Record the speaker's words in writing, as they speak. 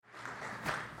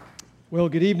Well,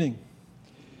 good evening.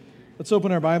 Let's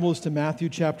open our Bibles to Matthew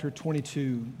chapter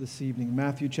 22 this evening.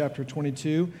 Matthew chapter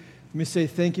 22. Let me say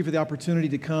thank you for the opportunity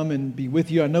to come and be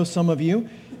with you. I know some of you,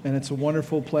 and it's a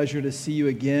wonderful pleasure to see you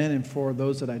again. And for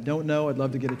those that I don't know, I'd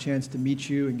love to get a chance to meet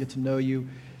you and get to know you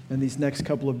in these next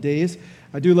couple of days.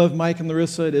 I do love Mike and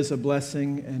Larissa. It is a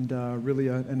blessing and really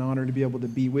an honor to be able to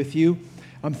be with you.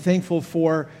 I'm thankful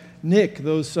for Nick.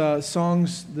 Those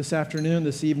songs this afternoon,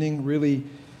 this evening, really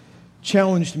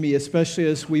challenged me, especially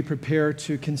as we prepare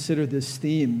to consider this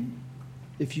theme.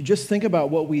 If you just think about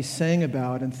what we sang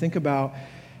about and think about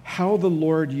how the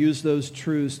Lord used those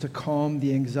truths to calm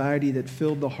the anxiety that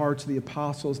filled the hearts of the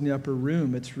apostles in the upper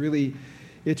room, it's really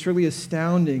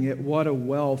astounding at what a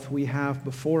wealth we have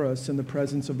before us in the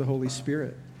presence of the Holy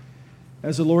Spirit.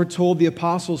 As the Lord told the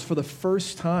apostles for the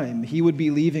first time he would be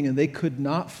leaving and they could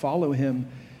not follow him,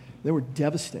 they were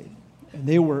devastated. And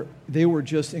they were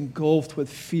just engulfed with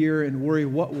fear and worry.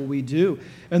 What will we do?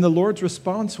 And the Lord's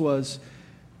response was,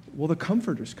 well, the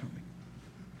Comforter's coming.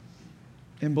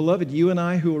 And beloved, you and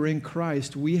I who are in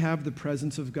Christ, we have the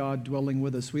presence of God dwelling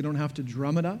with us. We don't have to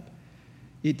drum it up.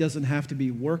 It doesn't have to be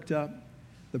worked up.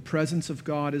 The presence of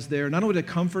God is there, not only to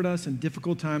comfort us in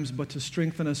difficult times, but to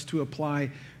strengthen us to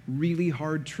apply really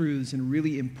hard truths in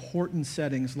really important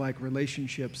settings like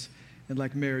relationships and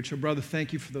like marriage. So, brother,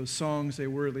 thank you for those songs. They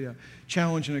were really a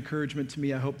challenge and encouragement to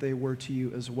me. I hope they were to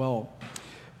you as well.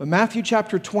 But Matthew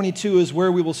chapter 22 is where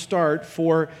we will start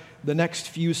for the next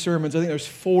few sermons. I think there's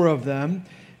 4 of them.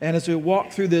 And as we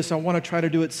walk through this, I want to try to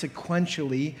do it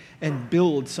sequentially and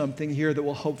build something here that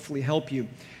will hopefully help you.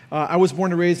 I was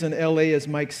born and raised in L.A., as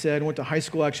Mike said. Went to high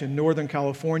school actually in Northern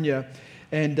California.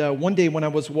 And one day when I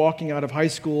was walking out of high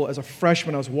school as a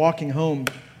freshman, I was walking home.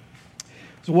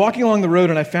 I was walking along the road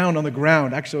and I found on the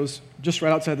ground, actually it was just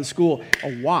right outside the school,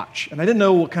 a watch. And I didn't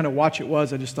know what kind of watch it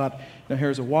was. I just thought,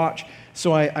 here's a watch.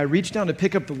 So I reached down to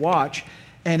pick up the watch.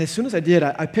 And as soon as I did,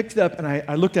 I picked it up and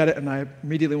I looked at it and I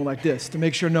immediately went like this to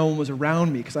make sure no one was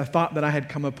around me because I thought that I had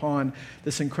come upon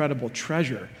this incredible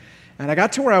treasure. And I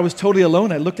got to where I was totally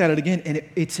alone. I looked at it again and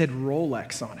it said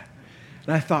Rolex on it.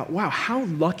 And I thought, wow, how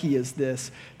lucky is this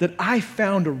that I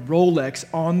found a Rolex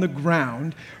on the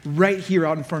ground right here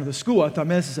out in front of the school. I thought,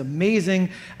 man, this is amazing.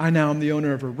 I'm the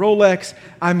owner of a Rolex.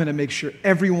 I'm going to make sure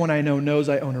everyone I know knows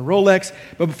I own a Rolex.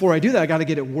 But before I do that, I got to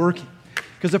get it working.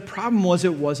 Because the problem was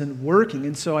it wasn't working.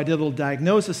 And so I did a little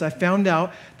diagnosis. I found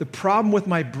out the problem with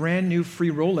my brand new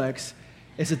free Rolex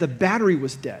is that the battery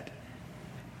was dead.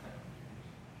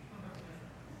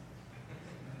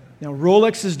 Now,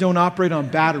 Rolexes don't operate on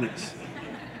batteries.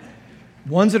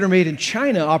 Ones that are made in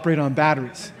China operate on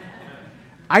batteries.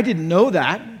 I didn't know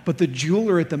that, but the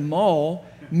jeweler at the mall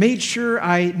made sure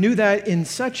I knew that in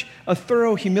such a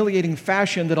thorough, humiliating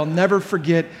fashion that I'll never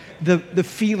forget the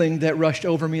feeling that rushed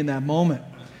over me in that moment.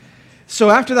 So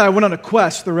after that, I went on a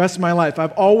quest the rest of my life.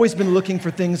 I've always been looking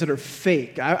for things that are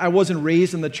fake. I wasn't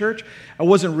raised in the church. I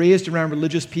wasn't raised around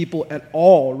religious people at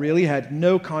all, really. I had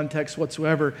no context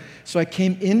whatsoever. So I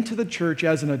came into the church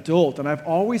as an adult, and I've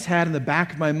always had in the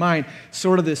back of my mind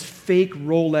sort of this fake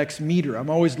Rolex meter. I'm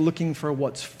always looking for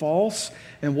what's false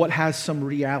and what has some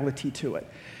reality to it.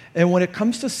 And when it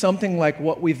comes to something like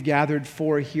what we've gathered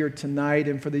for here tonight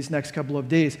and for these next couple of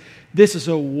days, this is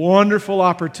a wonderful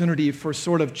opportunity for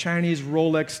sort of Chinese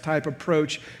Rolex type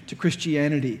approach to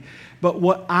Christianity. But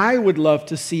what I would love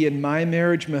to see in my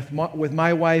marriage with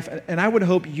my wife, and I would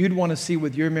hope you'd want to see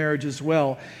with your marriage as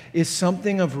well, is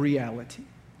something of reality.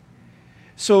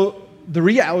 So the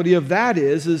reality of that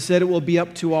is that it will be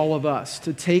up to all of us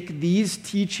to take these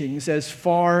teachings as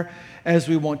far as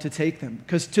we want to take them.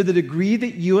 Because to the degree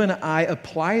that you and I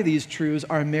apply these truths,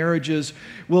 our marriages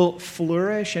will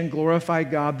flourish and glorify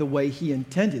God the way He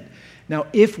intended. Now,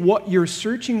 if what you're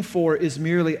searching for is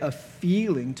merely a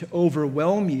feeling to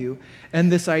overwhelm you,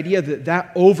 and this idea that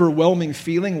that overwhelming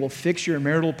feeling will fix your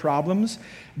marital problems,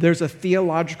 there's a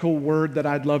theological word that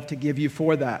I'd love to give you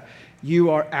for that.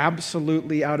 You are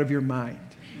absolutely out of your mind.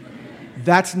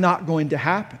 That's not going to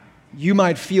happen. You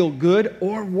might feel good,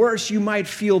 or worse, you might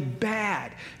feel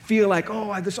bad. Feel like,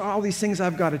 there's all these things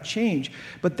I've got to change.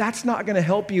 But that's not going to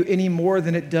help you any more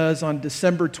than it does on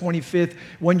December 25th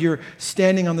when you're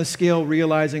standing on the scale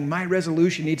realizing my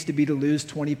resolution needs to be to lose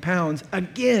 20 pounds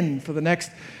again for the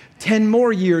next 10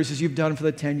 more years as you've done for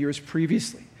the 10 years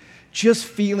previously. Just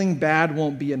feeling bad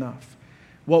won't be enough.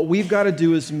 What we've got to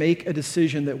do is make a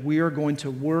decision that we are going to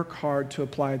work hard to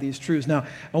apply these truths. Now,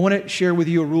 I want to share with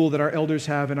you a rule that our elders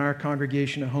have in our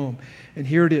congregation at home. And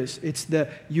here it is. It's the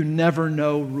you never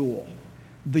know rule.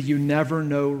 The you never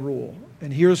know rule.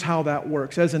 And here's how that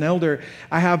works. As an elder,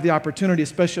 I have the opportunity,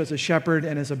 especially as a shepherd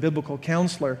and as a biblical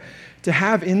counselor, to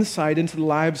have insight into the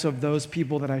lives of those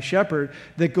people that I shepherd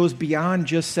that goes beyond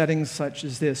just settings such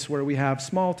as this, where we have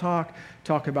small talk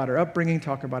about our upbringing,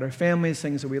 talk about our families,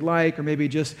 things that we like, or maybe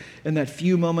just in that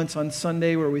few moments on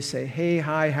Sunday where we say, hey,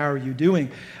 hi, how are you doing?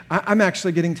 I'm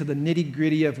actually getting to the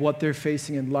nitty-gritty of what they're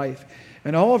facing in life.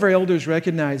 And all of our elders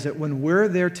recognize that when we're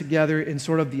there together in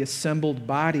sort of the assembled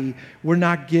body, we're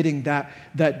not getting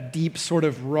that deep sort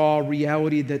of raw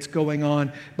reality that's going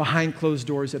on behind closed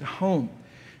doors at home.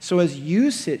 So as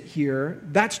you sit here,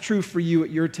 that's true for you at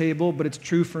your table, but it's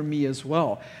true for me as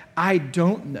well. I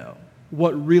don't know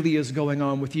what really is going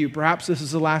on with you. Perhaps this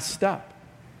is the last step.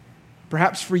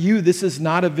 Perhaps for you, this is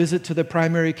not a visit to the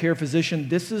primary care physician.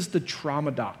 This is the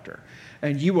trauma doctor,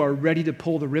 and you are ready to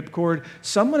pull the ripcord.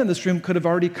 Someone in this room could have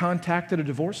already contacted a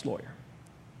divorce lawyer.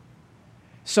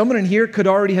 Someone in here could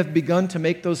already have begun to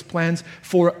make those plans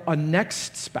for a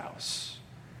next spouse.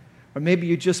 Or maybe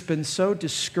you've just been so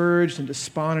discouraged and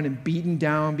despondent and beaten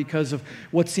down because of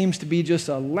what seems to be just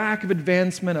a lack of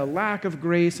advancement, a lack of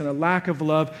grace, and a lack of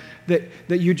love that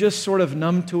you're just sort of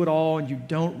numb to it all and you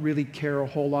don't really care a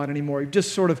whole lot anymore. You've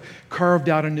just sort of carved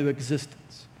out a new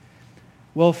existence.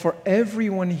 Well, for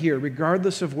everyone here,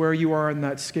 regardless of where you are on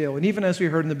that scale, and even as we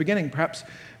heard in the beginning, perhaps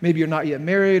maybe you're not yet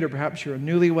married or perhaps you're a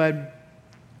newlywed,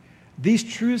 these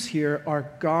truths here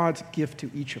are God's gift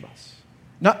to each of us.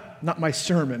 Not my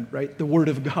sermon, right? The Word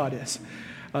of God is.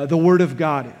 The Word of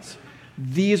God is.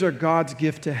 These are God's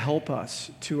gift to help us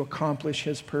to accomplish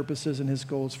His purposes and His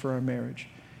goals for our marriage.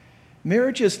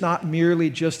 Marriage is not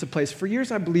merely just a place. For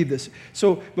years, I believed this.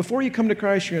 So before you come to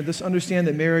Christ, you're going to understand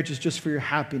that marriage is just for your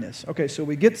happiness. Okay, so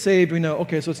we get saved, we know,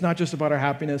 okay, so it's not just about our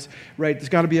happiness, right? There's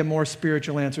got to be a more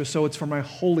spiritual answer, so it's for my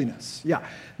holiness. Yeah,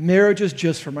 marriage is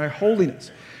just for my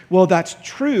holiness. Well, that's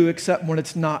true, except when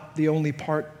it's not the only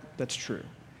part that's true.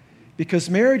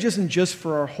 Because marriage isn't just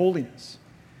for our holiness.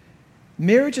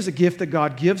 Marriage is a gift that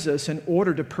God gives us in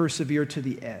order to persevere to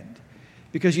the end.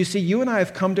 Because you see, you and I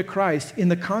have come to Christ in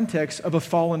the context of a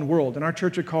fallen world. In our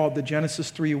church, we call it the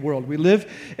Genesis 3 world. We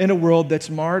live in a world that's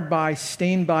marred by,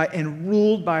 stained by, and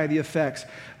ruled by the effects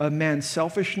of man's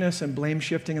selfishness and blame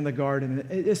shifting in the garden.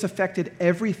 It's affected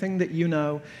everything that you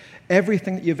know,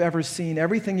 everything that you've ever seen,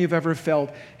 everything you've ever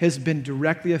felt has been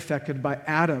directly affected by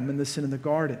Adam and the sin in the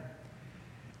garden.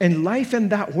 And life in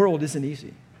that world isn't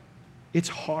easy. It's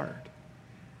hard.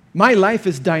 My life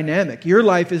is dynamic. Your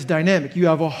life is dynamic. You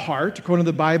have a heart. According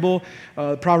to the Bible,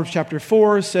 Proverbs chapter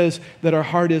 4 says that our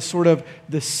heart is sort of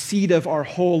the seat of our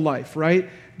whole life, right?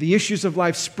 The issues of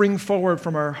life spring forward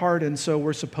from our heart, and so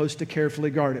we're supposed to carefully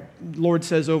guard it. The Lord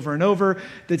says over and over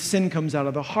that sin comes out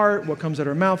of the heart. What comes out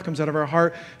of our mouth comes out of our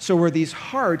heart. So we're these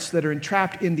hearts that are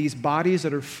entrapped in these bodies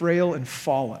that are frail and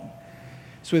fallen.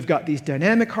 So we've got these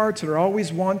dynamic hearts that are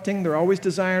always wanting, they're always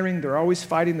desiring, they're always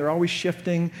fighting, they're always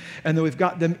shifting. And then we've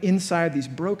got them inside these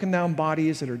broken down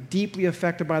bodies that are deeply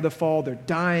affected by the fall. They're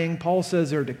dying. Paul says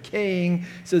they're decaying. He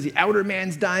says the outer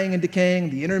man's dying and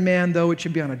decaying. The inner man, though, it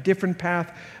should be on a different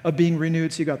path of being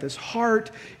renewed. So you've got this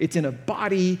heart, it's in a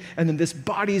body, and then this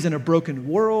body's in a broken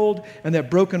world. And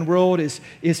that broken world is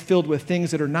filled with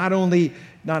things that are not only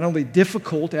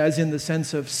difficult, as in the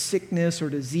sense of sickness or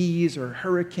disease or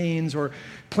hurricanes or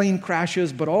plane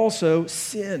crashes, but also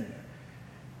sin.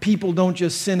 People don't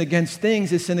just sin against things,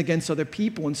 they sin against other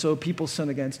people. And so people sin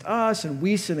against us, and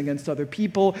we sin against other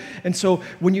people. And so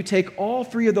when you take all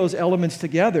three of those elements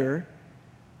together,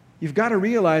 you've got to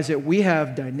realize that we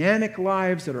have dynamic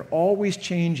lives that are always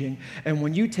changing. And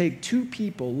when you take two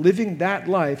people living that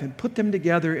life and put them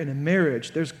together in a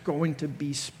marriage, there's going to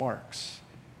be sparks.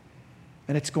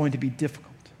 And it's going to be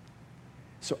difficult.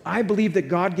 So I believe that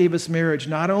God gave us marriage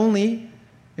not only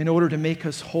in order to make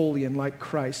us holy and like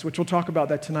Christ, which we'll talk about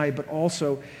that tonight, but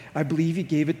also I believe He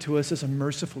gave it to us as a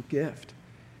merciful gift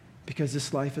because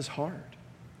this life is hard.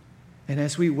 And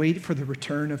as we wait for the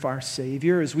return of our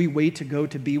Savior, as we wait to go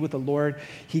to be with the Lord,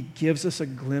 He gives us a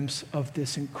glimpse of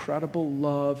this incredible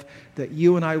love that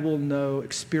you and I will know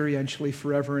experientially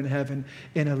forever in heaven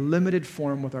in a limited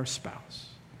form with our spouse.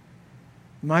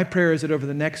 My prayer is that over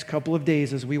the next couple of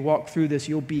days, as we walk through this,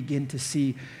 you'll begin to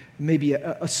see maybe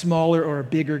a smaller or a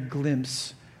bigger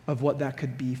glimpse of what that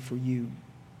could be for you.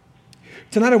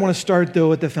 Tonight I want to start,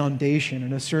 though, at the foundation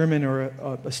in a sermon or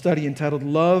a study entitled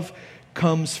Love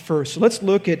Comes First. So let's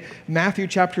look at Matthew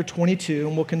chapter 22,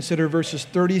 and we'll consider verses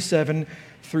 37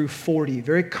 through 40.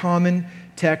 Very common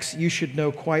text you should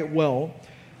know quite well.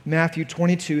 Matthew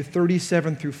 22,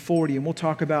 37 through 40, and we'll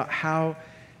talk about how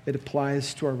it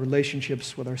applies to our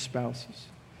relationships with our spouses.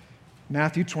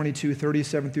 Matthew 22,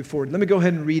 37 through 40. Let me go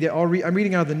ahead and read it. I'm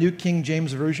reading out of the New King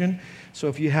James Version. So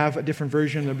if you have a different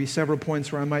version, there'll be several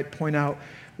points where I might point out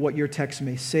what your text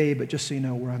may say, but just so you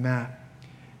know where I'm at.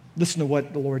 Listen to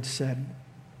what the Lord said.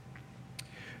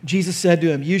 Jesus said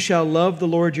to him, "You shall love the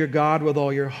Lord your God with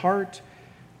all your heart,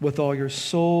 with all your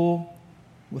soul,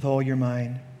 with all your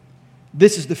mind.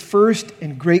 This is the first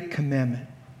and great commandment,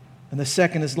 and the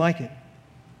second is like it.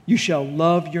 You shall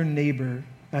love your neighbor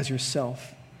as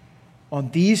yourself. On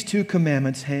these two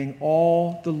commandments hang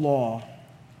all the law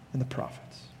and the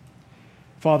prophets."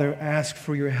 Father, I ask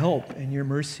for your help and your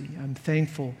mercy. I'm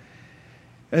thankful,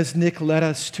 as Nick led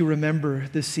us to remember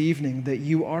this evening, that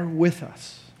you are with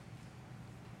us.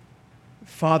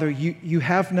 Father, you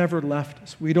have never left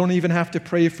us. We don't even have to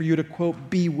pray for you to, quote,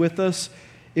 be with us.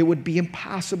 It would be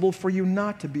impossible for you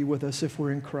not to be with us if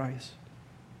we're in Christ.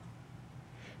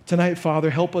 Tonight,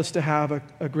 Father, help us to have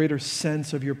a greater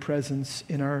sense of your presence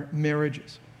in our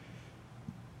marriages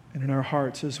and in our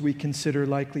hearts as we consider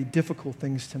likely difficult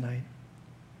things tonight.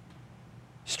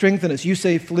 Strengthen us. You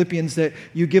say, Philippians, that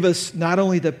you give us not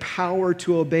only the power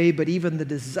to obey, but even the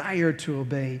desire to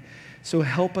obey. So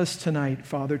help us tonight,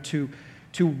 Father, to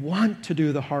want to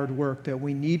do the hard work that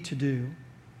we need to do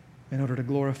in order to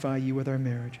glorify you with our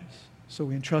marriages. So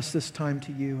we entrust this time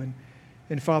to you.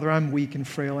 And Father, I'm weak and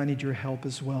frail. I need your help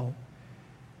as well.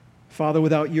 Father,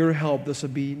 without your help, this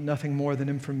would be nothing more than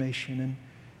information.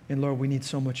 And Lord, we need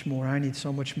so much more. I need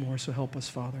so much more. So help us,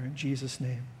 Father. In Jesus'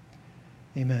 name,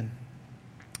 amen.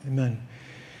 Amen.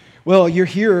 Well, you're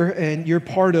here and you're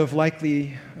part of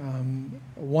likely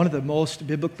one of the most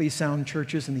biblically sound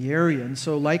churches in the area. And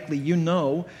so likely you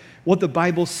know what the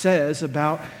Bible says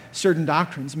about certain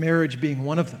doctrines, marriage being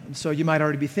one of them. And so you might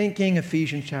already be thinking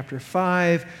Ephesians chapter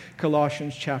 5,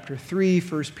 Colossians chapter 3,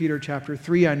 1 Peter chapter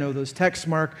 3. I know those texts,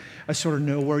 Mark. I sort of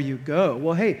know where you go.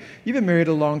 Well, hey, you've been married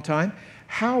a long time.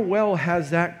 How well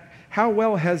has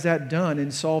that done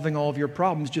in solving all of your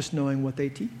problems just knowing what they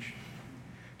teach?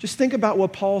 Just think about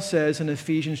what Paul says in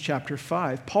Ephesians chapter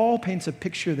 5. Paul paints a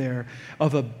picture there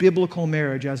of a biblical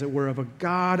marriage, as it were, of a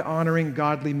God-honoring,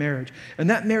 godly marriage. And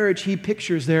that marriage he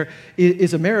pictures there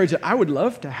is a marriage that I would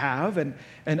love to have and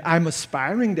I'm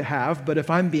aspiring to have, but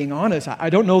if I'm being honest, I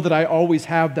don't know that I always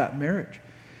have that marriage.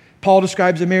 Paul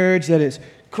describes a marriage that is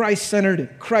Christ-centered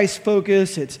and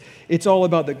Christ-focused. It's all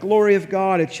about the glory of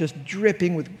God. It's just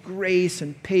dripping with grace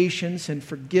and patience and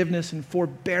forgiveness and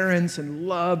forbearance and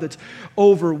love. It's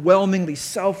overwhelmingly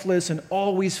selfless and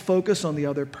always focused on the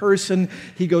other person.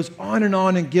 He goes on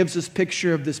and gives this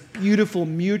picture of this beautiful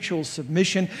mutual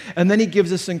submission. And then he gives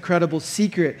this incredible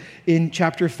secret in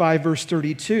chapter 5, verse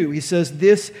 32. He says,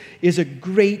 "This is a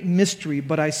great mystery,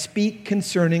 but I speak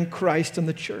concerning Christ and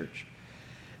the church."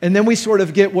 And then we sort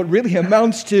of get what really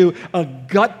amounts to a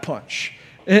gut punch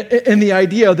in the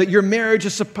idea that your marriage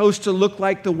is supposed to look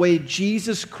like the way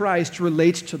Jesus Christ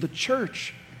relates to the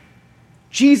church.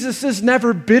 Jesus is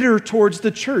never bitter towards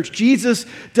the church. Jesus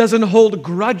doesn't hold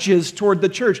grudges toward the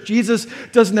church. Jesus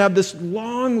doesn't have this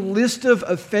long list of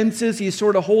offenses he's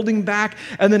sort of holding back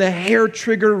and then a hair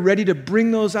trigger ready to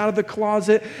bring those out of the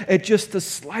closet at just the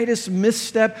slightest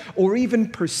misstep or even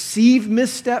perceived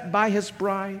misstep by his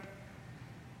bride.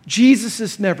 Jesus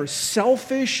is never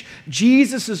selfish.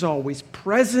 Jesus is always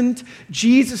present.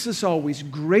 Jesus is always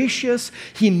gracious.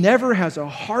 He never has a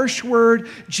harsh word.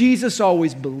 Jesus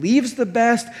always believes the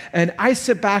best. And I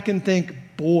sit back and think,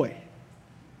 boy,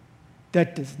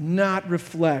 that does not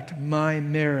reflect my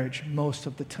marriage most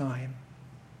of the time.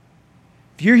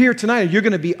 If you're here tonight and you're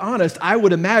going to be honest, I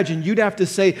would imagine you'd have to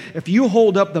say, if you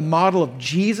hold up the model of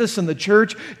Jesus in the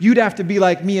church, you'd have to be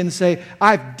like me and say,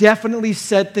 I've definitely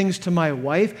said things to my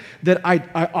wife that I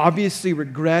obviously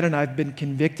regret and I've been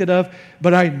convicted of,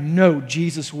 but I know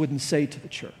Jesus wouldn't say to the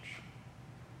church.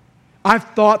 I've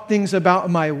thought things about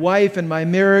my wife and my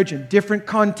marriage in different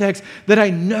contexts that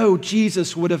I know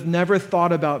Jesus would have never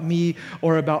thought about me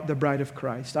or about the bride of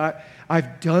Christ.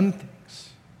 I've done things.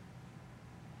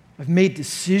 I've made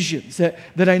decisions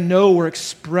that I know were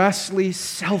expressly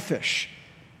selfish,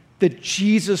 that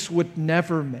Jesus would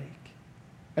never make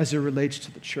as it relates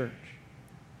to the church.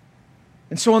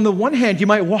 And so on the one hand, you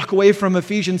might walk away from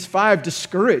Ephesians 5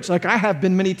 discouraged, like I have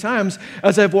been many times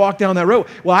as I've walked down that road.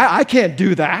 Well, I can't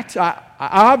do that. I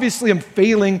obviously am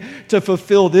failing to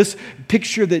fulfill this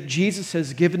picture that Jesus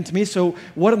has given to me, so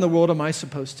what in the world am I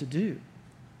supposed to do?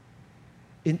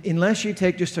 Unless you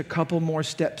take just a couple more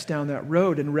steps down that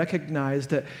road and recognize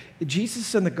that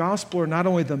Jesus and the gospel are not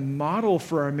only the model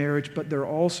for our marriage, but they're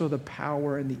also the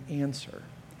power and the answer.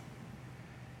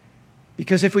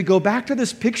 Because if we go back to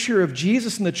this picture of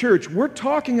Jesus and the church, we're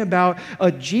talking about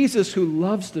a Jesus who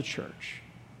loves the church.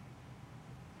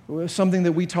 something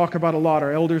that we talk about a lot,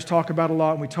 our elders talk about a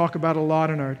lot, and we talk about a lot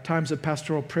in our times of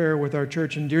pastoral prayer with our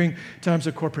church and during times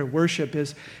of corporate worship,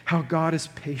 is how God is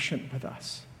patient with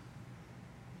us.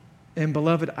 And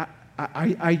beloved,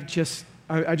 I just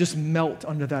melt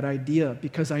under that idea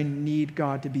because I need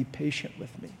God to be patient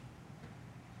with me.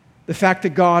 The fact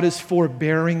that God is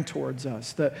forbearing towards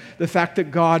us, the fact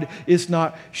that God is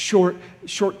not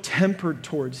short-tempered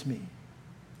towards me.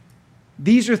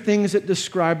 These are things that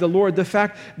describe the Lord. The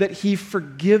fact that He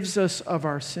forgives us of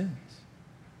our sins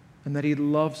and that He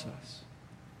loves us.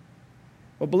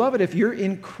 Well, beloved, if you're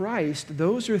in Christ,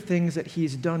 those are things that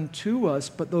He's done to us,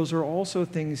 but those are also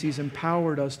things He's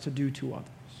empowered us to do to others.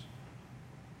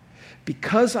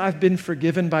 Because I've been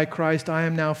forgiven by Christ, I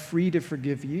am now free to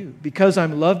forgive you. Because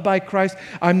I'm loved by Christ,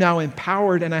 I'm now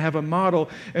empowered and I have a model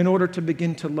in order to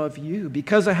begin to love you.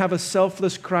 Because I have a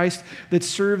selfless Christ that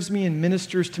serves me and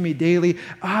ministers to me daily,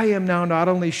 I am now not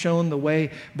only shown the way,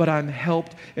 but I'm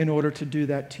helped in order to do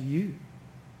that to you.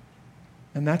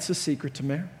 And that's the secret to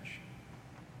marriage,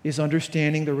 is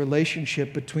understanding the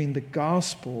relationship between the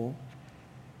gospel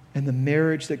and the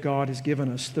marriage that God has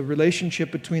given us, the relationship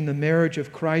between the marriage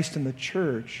of Christ and the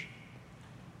church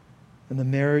and the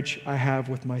marriage I have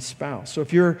with my spouse. So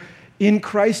if you're in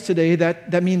Christ today,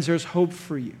 that means there's hope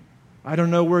for you. I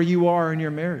don't know where you are in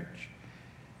your marriage.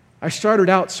 I started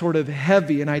out sort of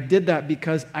heavy, and I did that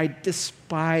because I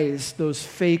despise those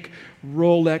fake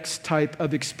Rolex type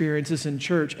of experiences in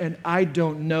church. And I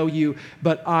don't know you,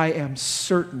 but I am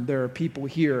certain there are people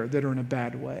here that are in a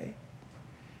bad way.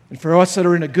 And for us that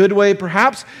are in a good way,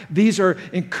 perhaps these are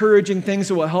encouraging things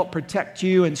that will help protect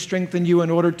you and strengthen you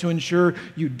in order to ensure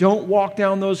you don't walk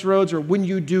down those roads, or when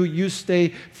you do, you stay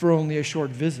for only a short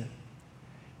visit.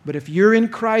 But if you're in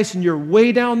Christ and you're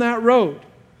way down that road,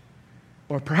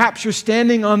 or perhaps you're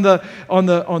standing on the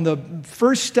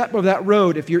first step of that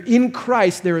road, if you're in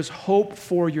Christ, there is hope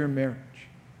for your marriage.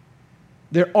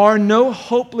 There are no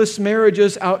hopeless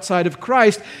marriages outside of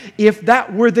Christ. If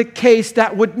that were the case,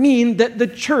 that would mean that the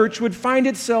church would find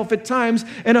itself at times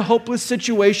in a hopeless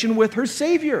situation with her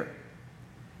Savior.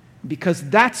 Because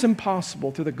that's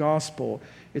impossible through the gospel,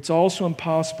 it's also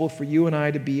impossible for you and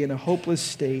I to be in a hopeless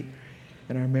state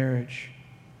in our marriage.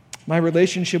 My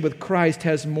relationship with Christ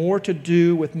has more to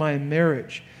do with my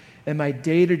marriage and my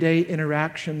day-to-day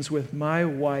interactions with my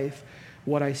wife,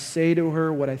 what I say to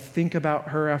her, what I think about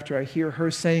her after I hear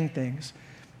her saying things,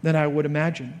 than I would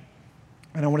imagine.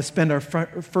 And I want to spend our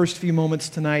first few moments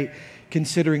tonight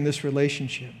considering this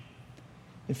relationship.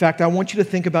 In fact, I want you to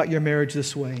think about your marriage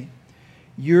this way.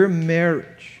 Your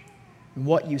marriage, and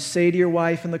what you say to your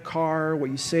wife in the car, what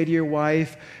you say to your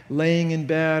wife laying in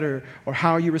bed, or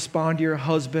how you respond to your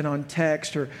husband on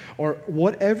text, or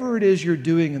whatever it is you're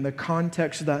doing in the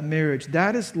context of that marriage,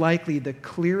 that is likely the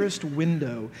clearest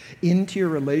window into your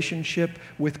relationship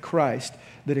with Christ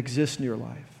that exists in your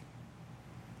life.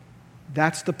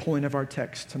 That's the point of our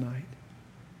text tonight.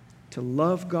 To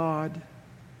love God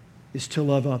is to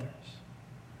love others.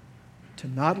 To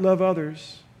not love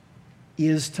others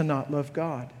is to not love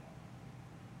God.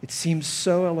 It seems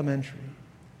so elementary,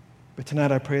 but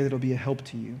tonight I pray that it'll be a help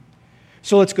to you.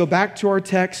 So let's go back to our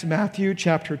text, Matthew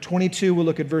chapter 22. We'll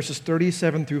look at verses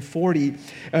 37 through 40.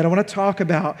 And I want to talk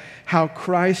about how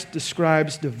Christ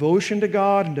describes devotion to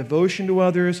God and devotion to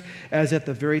others as at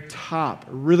the very top,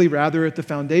 or really rather at the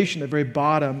foundation, the very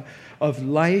bottom of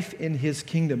life in His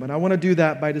kingdom. And I want to do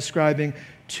that by describing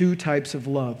two types of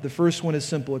love. The first one is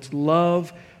simple. It's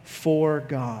love for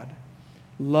God.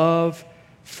 Love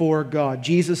for God.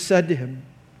 Jesus said to him,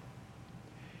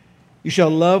 "You shall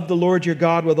love the Lord your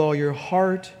God with all your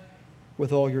heart,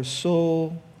 with all your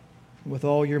soul, and with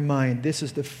all your mind. This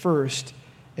is the first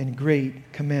and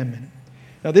great commandment."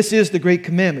 Now, this is the great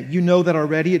commandment. You know that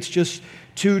already. It's just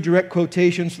two direct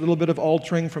quotations, a little bit of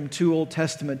altering from two Old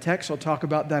Testament texts. I'll talk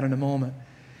about that in a moment.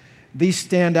 These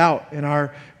stand out in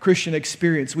our Christian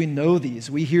experience. We know these.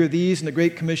 We hear these in the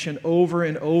Great Commission over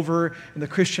and over in the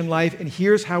Christian life, and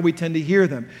here's how we tend to hear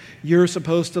them. You're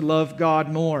supposed to love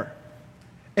God more,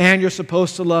 and you're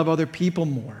supposed to love other people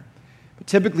more. But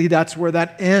typically, that's where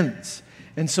that ends.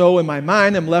 And so in my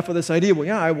mind, I'm left with this idea, well,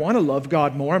 yeah, I want to love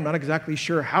God more. I'm not exactly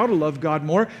sure how to love God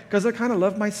more because I kind of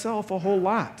love myself a whole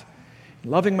lot.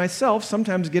 Loving myself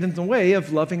sometimes gets in the way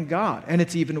of loving God. And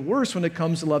it's even worse when it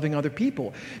comes to loving other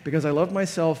people, because I love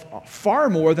myself far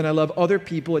more than I love other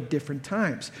people at different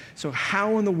times. So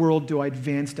how in the world do I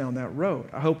advance down that road?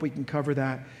 I hope we can cover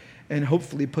that and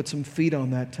hopefully put some feet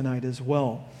on that tonight as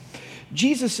well.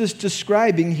 Jesus is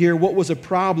describing here what was a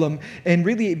problem, and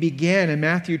really it began in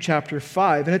Matthew chapter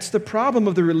 5. And it's the problem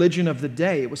of the religion of the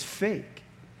day. It was fake.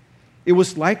 It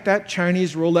was like that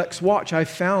Chinese Rolex watch I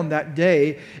found that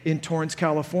day in Torrance,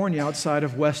 California, outside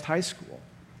of West High School.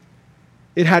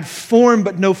 It had form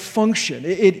but no function.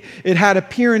 It had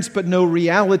appearance but no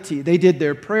reality. They did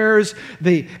their prayers,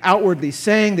 they outwardly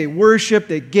sang, they worshiped,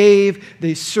 they gave,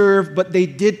 they served, but they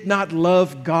did not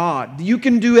love God. You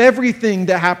can do everything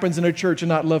that happens in a church and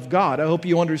not love God. I hope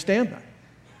you understand that.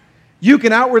 You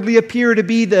can outwardly appear to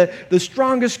be the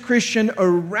strongest Christian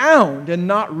around and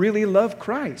not really love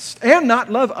Christ and not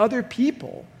love other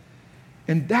people.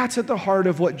 And that's at the heart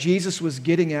of what Jesus was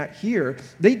getting at here.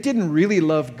 They didn't really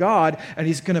love God, and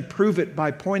he's going to prove it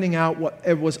by pointing out what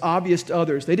was obvious to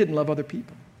others. They didn't love other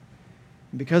people.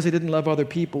 And because they didn't love other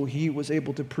people, he was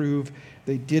able to prove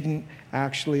they didn't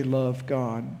actually love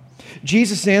God.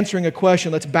 Jesus is answering a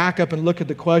question. Let's back up and look at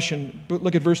the question.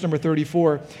 Look at verse number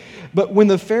 34. But when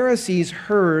the Pharisees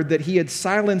heard that he had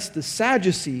silenced the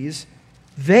Sadducees,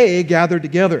 they gathered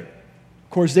together.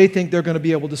 Of course, they think they're going to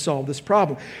be able to solve this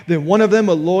problem. Then one of them,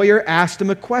 a lawyer, asked him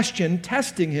a question,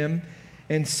 testing him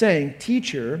and saying,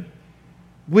 "Teacher,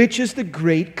 which is the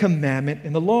great commandment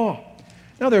in the law?"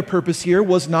 Now, their purpose here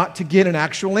was not to get an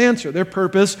actual answer. Their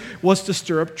purpose was to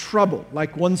stir up trouble,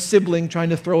 like one sibling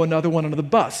trying to throw another one under the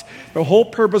bus. Their whole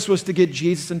purpose was to get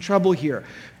Jesus in trouble here.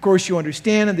 Of course, you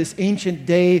understand, in this ancient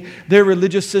day, their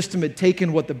religious system had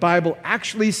taken what the Bible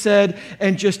actually said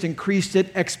and just increased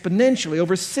it exponentially.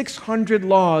 Over 600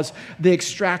 laws they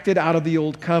extracted out of the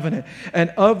Old Covenant.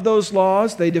 And of those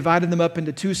laws, they divided them up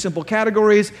into two simple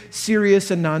categories,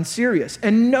 serious and non-serious.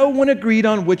 And no one agreed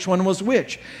on which one was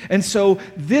which. And so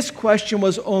this question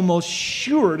was almost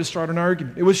sure to start an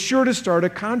argument. It was sure to start a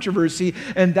controversy,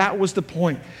 and that was the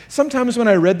point. Sometimes when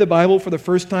I read the Bible for the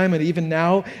first time, and even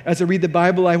now as I read the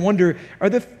Bible, I wonder, are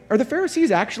the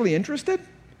Pharisees actually interested?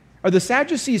 Are the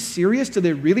Sadducees serious? Do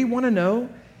they really want to know?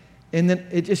 And then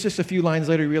it's just a few lines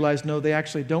later you realize, no, they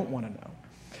actually don't want to know.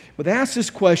 But they asked this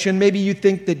question, maybe you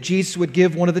think that Jesus would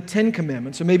give one of the 10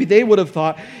 commandments, or maybe they would have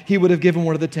thought he would have given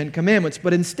one of the 10 commandments,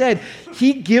 but instead,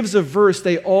 he gives a verse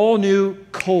they all knew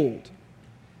cold.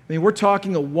 I mean, we're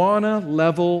talking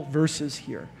Awana-level verses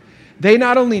here. They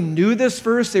not only knew this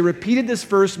verse, they repeated this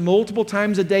verse multiple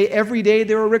times a day. Every day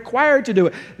they were required to do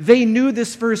it. They knew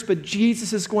this verse, but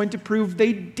Jesus is going to prove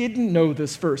they didn't know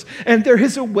this verse. And there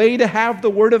is a way to have the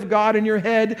Word of God in your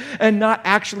head and not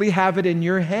actually have it in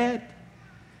your head.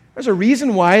 There's a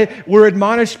reason why we're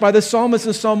admonished by the psalmist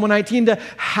in Psalm 119 to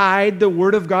hide the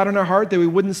Word of God in our heart that we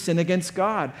wouldn't sin against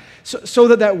God. So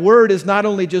that Word is not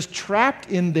only just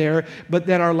trapped in there, but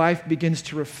that our life begins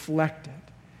to reflect it.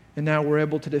 And now we're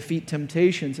able to defeat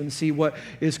temptations and see what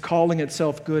is calling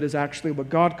itself good is actually what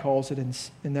God calls it,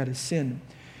 and that is sin.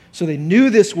 So they knew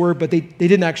this word, but they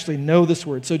didn't actually know this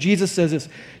word. So Jesus says this,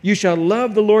 "You shall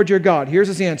love the Lord your God." Here's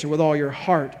his answer: with all your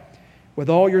heart, with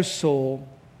all your soul,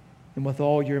 and with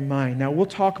all your mind. Now, we'll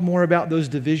talk more about those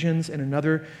divisions in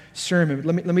another sermon.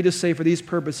 Let me just say, for these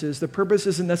purposes, the purpose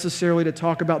isn't necessarily to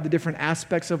talk about the different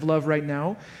aspects of love right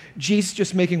now. Jesus is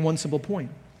just making one simple point.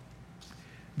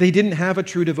 They didn't have a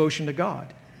true devotion to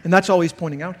God. And that's all he's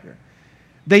pointing out here.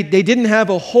 They didn't have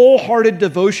a wholehearted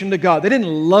devotion to God. They didn't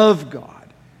love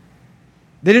God.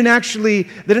 They didn't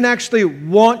actually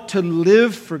want to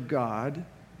live for God.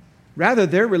 Rather,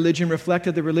 their religion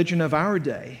reflected the religion of our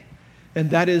day. And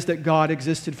that is that God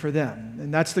existed for them.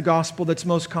 And that's the gospel that's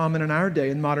most common in our day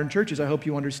in modern churches. I hope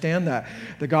you understand that.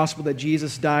 The gospel that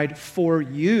Jesus died for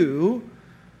you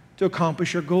to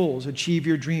accomplish your goals, achieve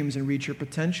your dreams, and reach your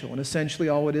potential. And essentially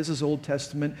all it is Old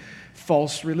Testament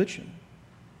false religion.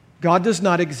 God does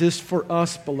not exist for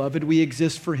us, beloved. We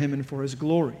exist for him and for his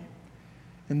glory.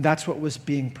 And that's what was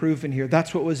being proven here.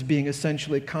 That's what was being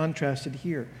essentially contrasted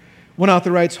here. One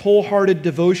author writes, wholehearted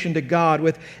devotion to God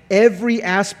with every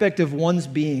aspect of one's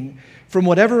being, from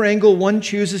whatever angle one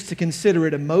chooses to consider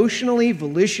it, emotionally,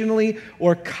 volitionally,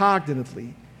 or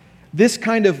cognitively. This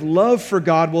kind of love for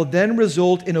God will then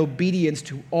result in obedience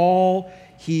to all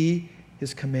he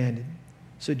has commanded.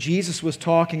 So Jesus was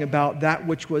talking about that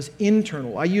which was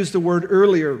internal. I used the word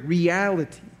earlier,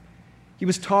 reality. He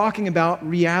was talking about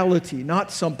reality,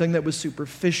 not something that was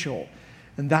superficial.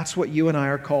 And that's what you and I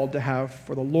are called to have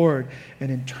for the Lord, an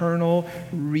internal,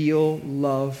 real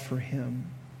love for him.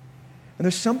 And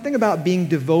there's something about being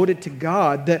devoted to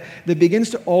God that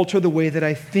begins to alter the way that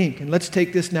I think. And let's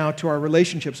take this now to our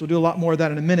relationships. We'll do a lot more of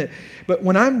that in a minute. But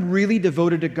when I'm really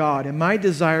devoted to God and my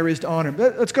desire is to honor him,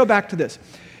 let's go back to this.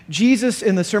 Jesus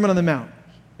in the Sermon on the Mount,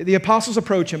 the apostles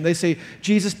approach him. They say,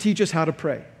 Jesus, teach us how to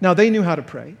pray. Now, they knew how to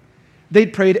pray.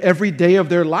 They'd prayed every day of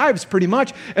their lives pretty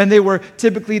much, and they were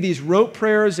typically these rote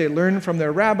prayers they learned from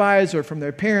their rabbis or from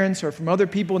their parents or from other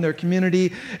people in their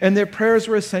community, and their prayers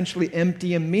were essentially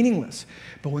empty and meaningless.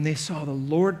 But when they saw the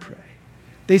Lord pray,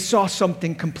 they saw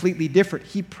something completely different.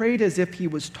 He prayed as if he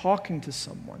was talking to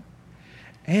someone,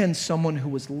 and someone who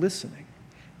was listening,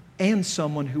 and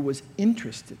someone who was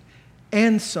interested,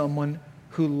 and someone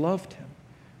who loved him.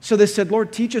 So they said,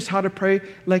 Lord, teach us how to pray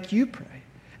like you pray.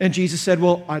 And Jesus said,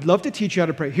 well, I'd love to teach you how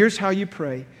to pray. Here's how you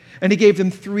pray. And he gave them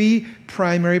 3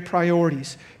 primary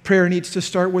priorities. Prayer needs to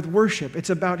start with worship. It's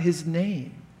about his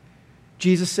name.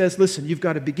 Jesus says, listen, you've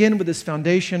got to begin with this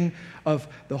foundation of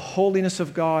the holiness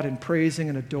of God and praising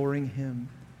and adoring him.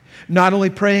 Not only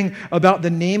praying about the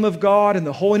name of God and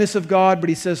the holiness of God, but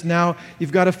he says now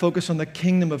you've got to focus on the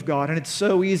kingdom of God. And it's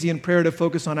so easy in prayer to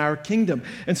focus on our kingdom.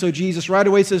 And so Jesus right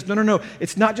away says, no,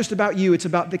 it's not just about you. It's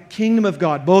about the kingdom of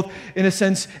God, both in a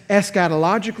sense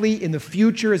eschatologically in the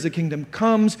future as the kingdom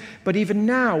comes, but even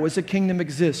now as the kingdom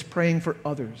exists, praying for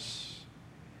others.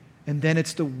 And then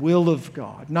it's the will of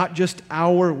God, not just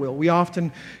our will. We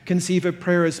often conceive of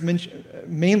prayer as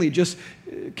mainly just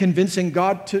convincing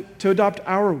God to adopt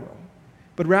our will.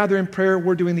 But rather in prayer,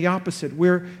 we're doing the opposite.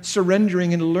 We're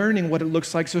surrendering and learning what it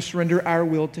looks like to surrender our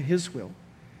will to his will.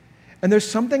 And there's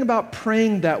something about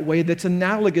praying that way that's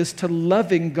analogous to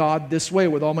loving God this way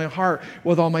with all my heart,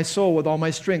 with all my soul, with all my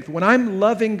strength. When I'm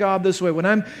loving God this way, when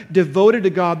I'm devoted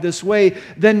to God this way,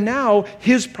 then now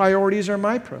his priorities are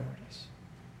my priorities.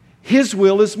 His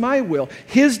will is my will.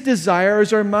 His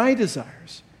desires are my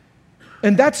desires.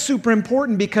 And that's super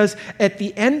important because at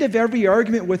the end of every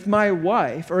argument with my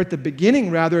wife, or at the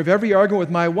beginning rather of every argument with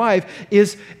my wife,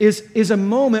 is a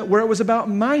moment where it was about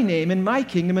my name and my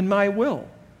kingdom and my will.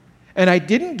 And I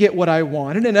didn't get what I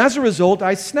wanted, and as a result,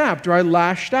 I snapped or I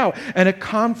lashed out, and a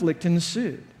conflict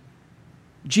ensued.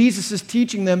 Jesus is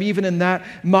teaching them, even in that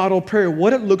model prayer,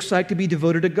 what it looks like to be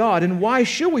devoted to God. And why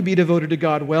should we be devoted to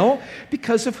God? Well,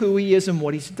 because of who he is and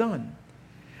what he's done.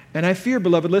 And I fear,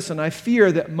 beloved, listen, I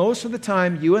fear that most of the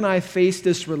time you and I face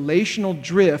this relational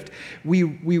drift, we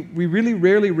really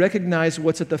rarely recognize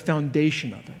what's at the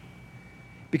foundation of it.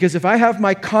 Because if I have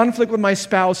my conflict with my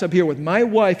spouse up here, with my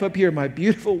wife up here, my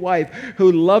beautiful wife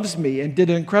who loves me and did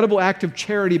an incredible act of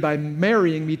charity by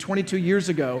marrying me 22 years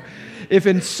ago, if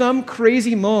in some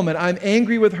crazy moment I'm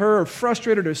angry with her or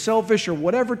frustrated or selfish or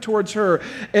whatever towards her,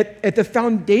 at the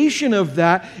foundation of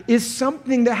that is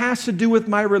something that has to do with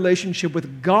my relationship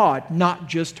with God, not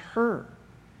just her.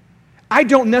 I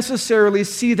don't necessarily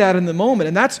see that in the moment,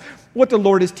 and that's what the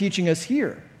Lord is teaching us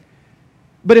here.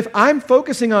 But if I'm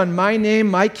focusing on my name,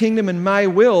 my kingdom, and my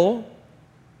will,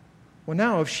 well,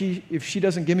 now if she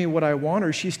doesn't give me what I want,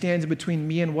 or she stands between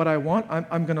me and what I want,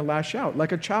 I'm going to lash out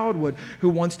like a child would who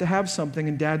wants to have something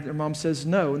and dad or mom says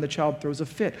no, and the child throws a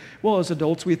fit. Well, as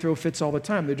adults, we throw fits all the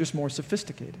time. They're just more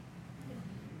sophisticated.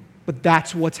 But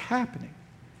that's what's happening.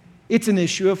 It's an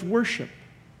issue of worship.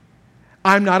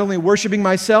 I'm not only worshiping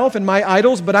myself and my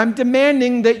idols, but I'm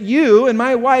demanding that you and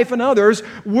my wife and others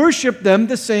worship them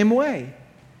the same way.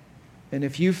 And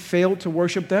if you fail to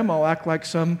worship them, I'll act like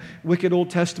some wicked Old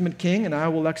Testament king, and I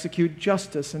will execute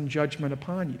justice and judgment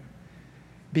upon you.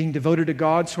 Being devoted to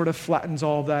God sort of flattens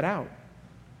all of that out.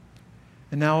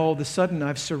 And now all of a sudden,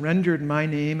 I've surrendered my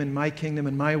name and my kingdom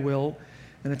and my will,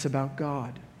 and it's about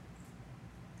God.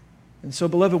 And so,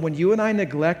 beloved, when you and I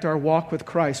neglect our walk with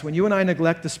Christ, when you and I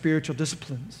neglect the spiritual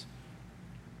disciplines,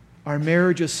 our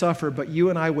marriages suffer, but you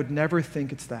and I would never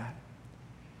think it's that.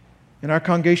 In our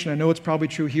congregation, I know it's probably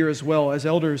true here as well, as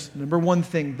elders, the number one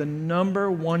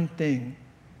thing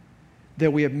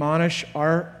that we admonish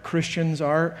our Christians,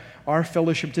 our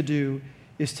fellowship to do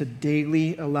is to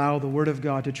daily allow the Word of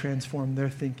God to transform their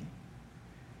thinking.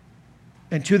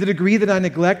 And to the degree that I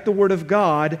neglect the Word of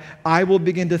God, I will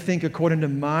begin to think according to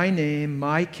my name,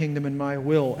 my kingdom, and my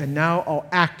will. And now I'll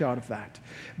act out of that.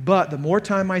 But the more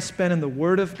time I spend in the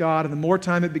Word of God, and the more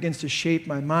time it begins to shape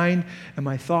my mind and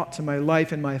my thoughts and my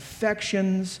life and my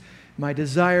affections, my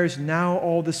desires, now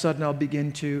all of a sudden I'll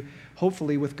begin to,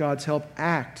 hopefully with God's help,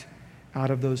 act out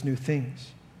of those new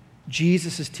things.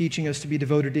 Jesus is teaching us to be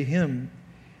devoted to Him,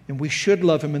 and we should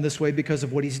love Him in this way because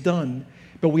of what He's done.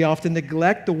 But we often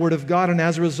neglect the Word of God, and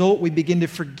as a result, we begin to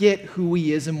forget who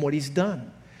He is and what He's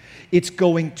done. It's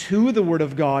going to the Word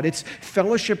of God. It's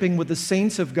fellowshipping with the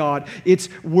saints of God. It's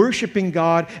worshiping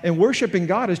God, and worshiping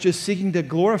God is just seeking to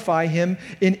glorify Him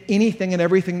in anything and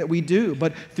everything that we do,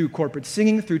 but through corporate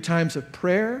singing, through times of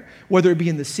prayer, whether it be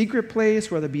in the secret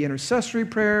place, whether it be intercessory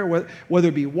prayer, whether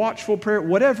it be watchful prayer,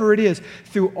 whatever it is,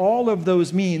 through all of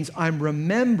those means, I'm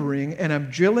remembering and I'm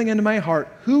drilling into my heart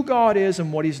who God is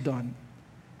and what He's done.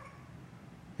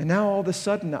 And now all of a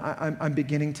sudden, I'm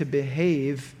beginning to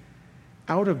behave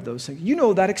out of those things. You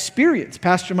know that experience.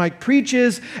 Pastor Mike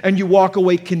preaches, and you walk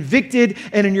away convicted,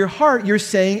 and in your heart, you're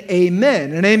saying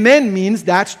amen. And amen means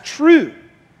that's true.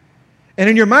 And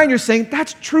in your mind, you're saying,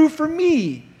 that's true for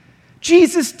me.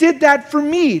 Jesus did that for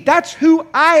me. That's who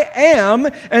I am,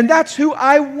 and that's who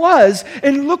I was.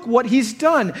 And look what he's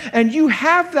done. And you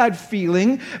have that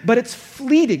feeling, but it's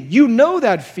fleeting. You know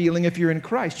that feeling if you're in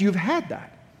Christ. You've had that.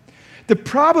 The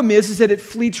problem is that it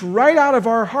fleets right out of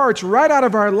our hearts, right out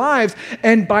of our lives,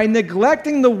 and by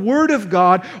neglecting the Word of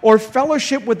God or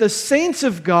fellowship with the saints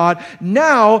of God,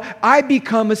 now I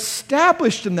become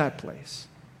established in that place.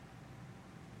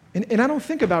 And I don't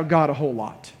think about God a whole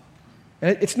lot.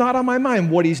 It's not on my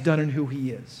mind what he's done and who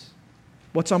he is.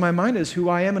 What's on my mind is who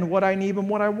I am and what I need and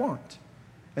what I want.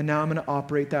 And now I'm going to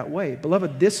operate that way.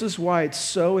 Beloved, this is why it's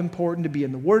so important to be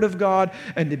in the Word of God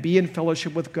and to be in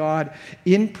fellowship with God,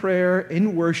 in prayer,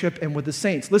 in worship, and with the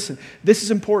saints. Listen, this is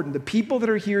important. The people that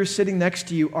are here sitting next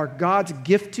to you are God's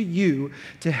gift to you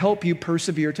to help you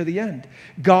persevere to the end.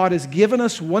 God has given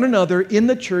us one another in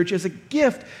the church as a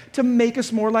gift to make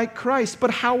us more like Christ.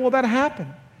 But how will that happen?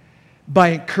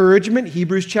 By encouragement,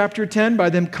 Hebrews chapter 10, by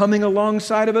them coming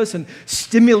alongside of us and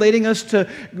stimulating us to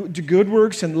good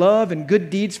works and love and good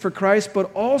deeds for Christ,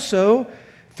 but also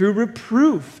through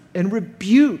reproof and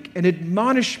rebuke and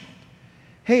admonishment.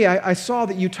 Hey, I saw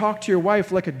that you talked to your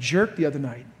wife like a jerk the other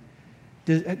night.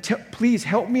 Please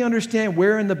help me understand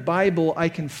where in the Bible I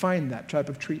can find that type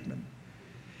of treatment.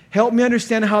 Help me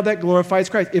understand how that glorifies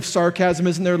Christ. If sarcasm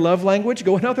isn't their love language,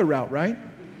 go another route, right?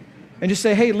 And just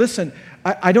say, hey, listen,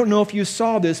 I don't know if you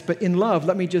saw this, but in love,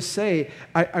 let me just say,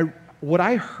 what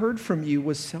I heard from you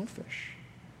was selfish.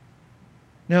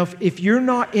 Now, if you're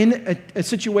not in a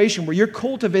situation where you're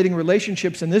cultivating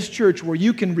relationships in this church where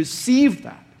you can receive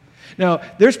that, now,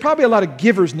 there's probably a lot of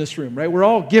givers in this room, right? We're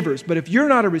all givers, but if you're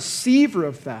not a receiver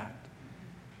of that,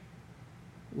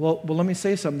 well, let me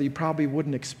say something that you probably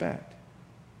wouldn't expect.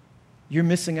 You're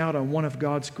missing out on one of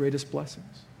God's greatest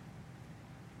blessings.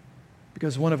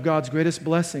 Because one of God's greatest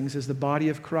blessings is the body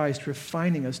of Christ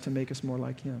refining us to make us more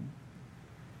like him.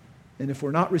 And if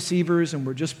we're not receivers and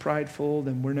we're just prideful,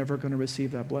 then we're never going to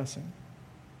receive that blessing.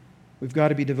 We've got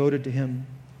to be devoted to him.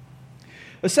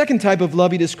 A second type of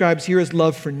love he describes here is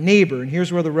love for neighbor. And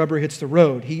here's where the rubber hits the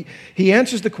road. He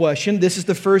answers the question. This is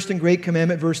the first and great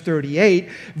commandment, verse 38.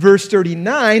 Verse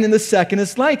 39, and the second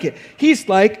is like it. He's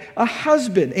like a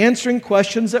husband answering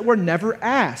questions that were never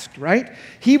asked, right?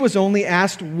 He was only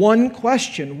asked one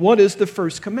question. What is the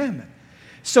first commandment?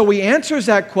 So he answers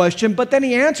that question, but then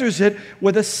he answers it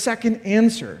with a second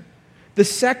answer. The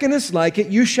second is like it.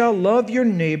 You shall love your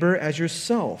neighbor as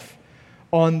yourself.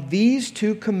 On these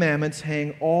two commandments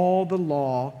hang all the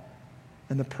law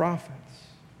and the prophets.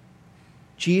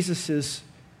 Jesus is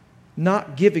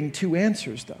not giving two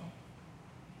answers, though.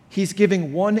 He's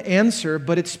giving one answer,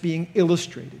 but it's being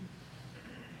illustrated.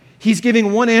 He's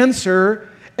giving one answer,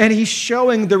 and he's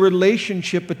showing the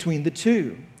relationship between the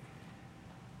two.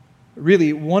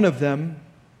 Really, one of them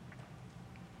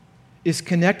is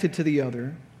connected to the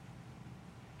other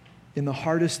in the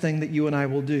hardest thing that you and I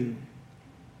will do.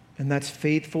 And that's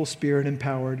faithful,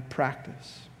 Spirit-empowered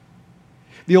practice.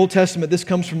 The Old Testament, this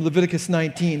comes from Leviticus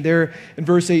 19. There in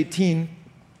verse 18, it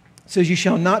says, you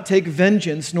shall not take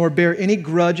vengeance nor bear any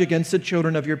grudge against the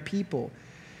children of your people,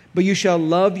 but you shall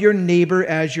love your neighbor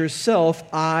as yourself.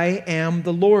 I am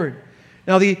the Lord.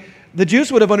 Now, the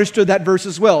Jews would have understood that verse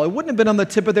as well. It wouldn't have been on the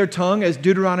tip of their tongue as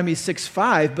Deuteronomy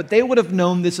 6:5, but they would have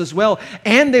known this as well,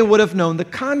 and they would have known the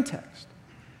context.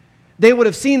 They would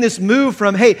have seen this move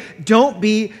from, hey, don't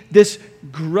be this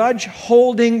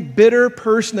grudge-holding, bitter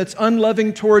person that's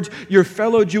unloving towards your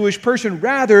fellow Jewish person.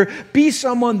 Rather, be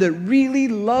someone that really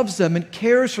loves them and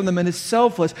cares for them and is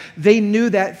selfless. They knew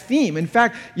that theme. In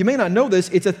fact, you may not know this,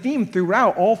 it's a theme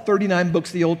throughout all 39 books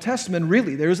of the Old Testament,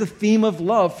 really. There's a theme of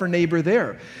love for neighbor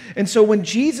there. And so when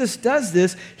Jesus does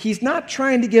this, he's not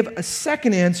trying to give a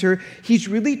second answer. He's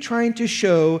really trying to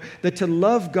show that to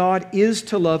love God is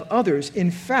to love others. In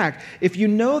fact, if you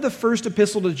know the first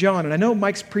epistle to John, and I know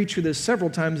Mike's preached through this several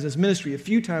times in his ministry, a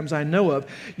few times I know of,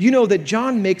 you know that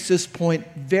John makes this point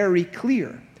very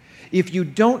clear. If you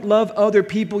don't love other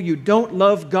people, you don't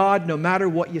love God no matter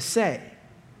what you say.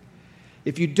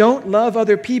 If you don't love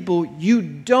other people, you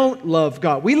don't love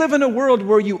God. We live in a world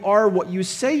where you are what you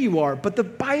say you are, but the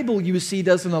Bible, you see,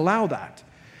 doesn't allow that.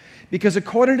 Because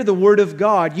according to the Word of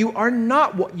God, you are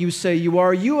not what you say you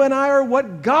are. You and I are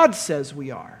what God says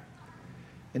we are.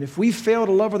 And if we fail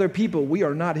to love other people, we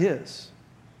are not His.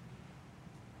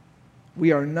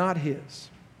 We are not His.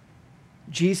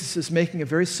 Jesus is making a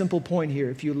very simple point here.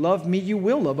 If you love me, you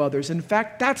will love others. In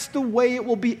fact, that's the way it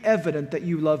will be evident that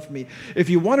you love me. If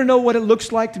you want to know what it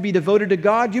looks like to be devoted to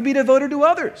God, you be devoted to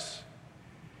others.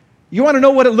 You want to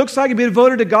know what it looks like to be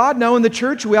devoted to God? Now in the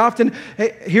church, we often,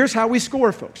 hey, here's how we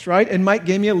score, folks, right? And Mike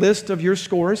gave me a list of your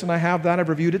scores, and I have that. I've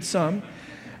reviewed it some.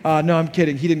 No, I'm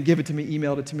kidding. He didn't give it to me,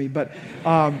 emailed it to me. But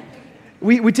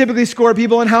we typically score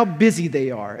people on how busy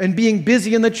they are. And being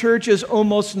busy in the church is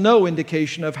almost no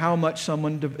indication of how much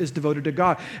someone is devoted to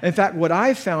God. In fact, what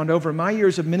I've found over my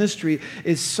years of ministry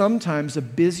is sometimes the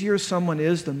busier someone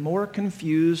is, the more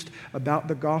confused about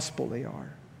the gospel they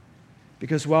are.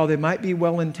 Because while they might be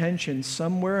well-intentioned,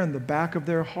 somewhere in the back of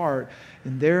their heart,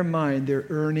 in their mind, they're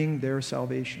earning their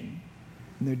salvation.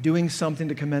 And they're doing something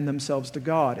to commend themselves to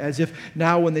God. As if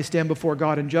now when they stand before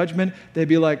God in judgment, they'd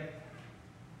be like,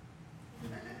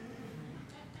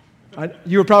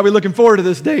 you were probably looking forward to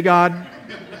this day, God.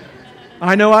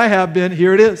 I know I have been.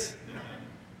 Here it is.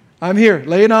 I'm here.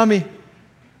 Lay it on me.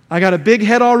 I got a big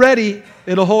head already.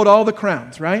 It'll hold all the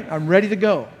crowns, right? I'm ready to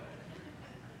go.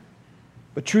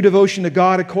 But true devotion to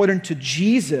God, according to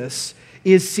Jesus,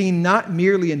 is seen not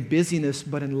merely in busyness,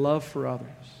 but in love for others.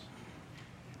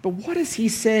 But what is he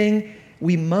saying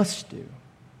we must do?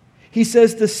 He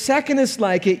says the second is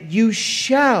like it, you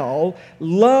shall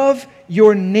love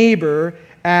your neighbor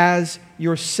as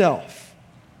yourself.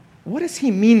 What does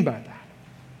he mean by that?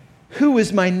 Who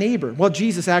is my neighbor? Well,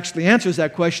 Jesus actually answers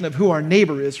that question of who our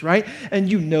neighbor is, right?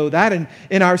 And you know that. And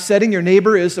in our setting, your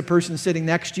neighbor is the person sitting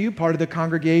next to you, part of the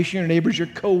congregation. Your neighbor is your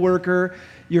coworker,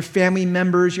 your family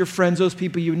members, your friends, those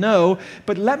people you know.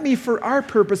 But let me, for our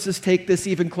purposes, take this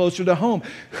even closer to home.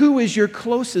 Who is your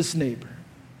closest neighbor?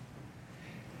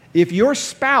 If your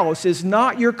spouse is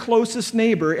not your closest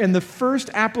neighbor, in the first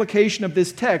application of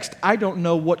this text, I don't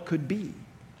know what could be.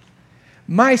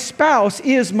 My spouse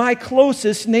is my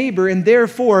closest neighbor, and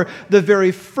therefore, the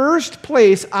very first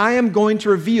place I am going to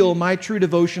reveal my true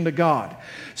devotion to God.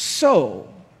 So,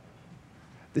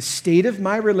 the state of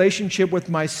my relationship with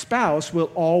my spouse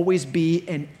will always be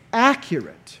an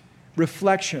accurate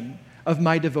reflection of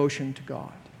my devotion to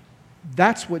God.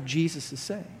 That's what Jesus is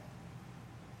saying.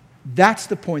 That's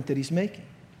the point that he's making.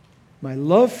 My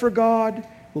love for God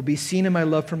will be seen in my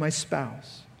love for my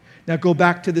spouse. Now go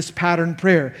back to this pattern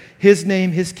prayer. His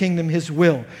name, His kingdom, His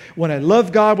will. When I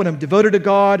love God, when I'm devoted to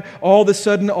God, all of a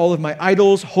sudden all of my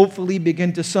idols hopefully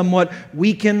begin to somewhat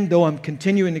weaken, though I'm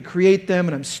continuing to create them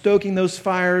and I'm stoking those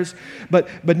fires. But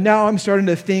now I'm starting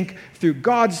to think through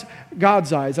God's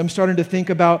eyes. I'm starting to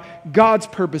think about God's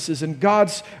purposes and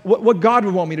what God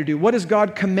would want me to do. What does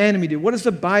God command me to do? What does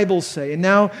the Bible say? And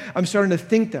now I'm starting to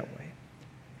think that way.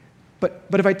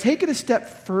 But if I take it a step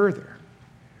further,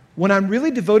 when I'm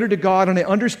really devoted to God and I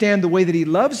understand the way that He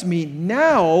loves me,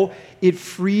 now it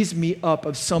frees me up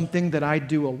of something that I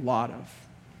do a lot of.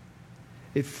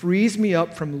 It frees me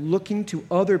up from looking to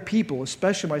other people,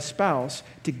 especially my spouse,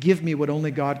 to give me what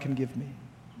only God can give me.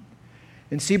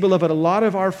 And see, beloved, a lot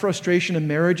of our frustration in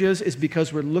marriages is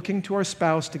because we're looking to our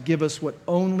spouse to give us what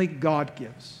only God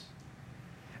gives.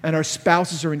 And our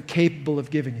spouses are incapable of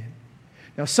giving it.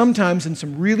 Now, sometimes in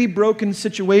some really broken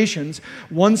situations,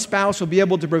 one spouse will be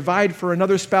able to provide for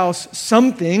another spouse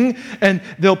something, and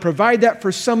they'll provide that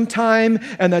for some time,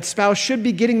 and that spouse should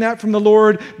be getting that from the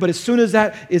Lord, but as soon as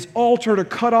that is altered or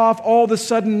cut off, all of a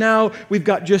sudden now we've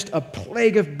got just a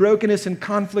plague of brokenness and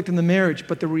conflict in the marriage.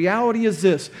 But the reality is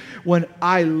this: when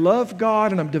I love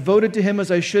God and I'm devoted to Him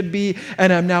as I should be,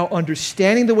 and I'm now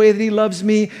understanding the way that He loves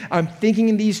me, I'm thinking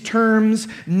in these terms,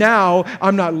 now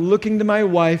I'm not looking to my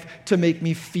wife to make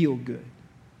me feel good.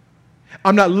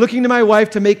 I'm not looking to my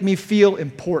wife to make me feel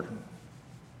important.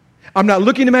 I'm not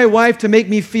looking to my wife to make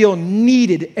me feel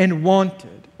needed and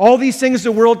wanted. All these things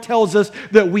the world tells us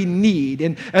that we need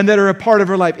and that are a part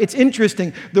of our life. It's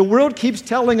interesting. The world keeps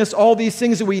telling us all these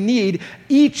things that we need.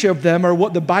 Each of them are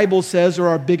what the Bible says are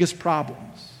our biggest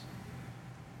problems.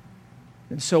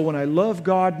 And so when I love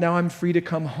God, now I'm free to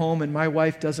come home and my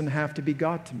wife doesn't have to be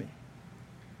God to me.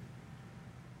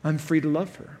 I'm free to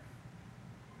love her.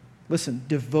 Listen,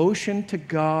 devotion to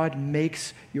God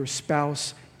makes your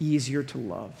spouse easier to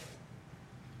love.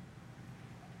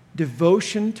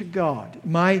 Devotion to God,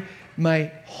 my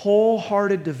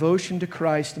wholehearted devotion to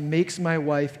Christ makes my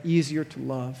wife easier to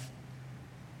love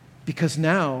because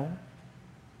now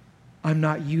I'm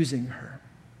not using her.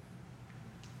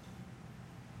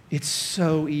 It's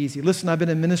so easy. Listen, I've been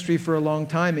in ministry for a long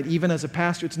time, and even as a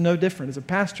pastor, it's no different. As a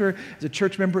pastor, as a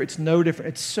church member, it's no different.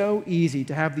 It's so easy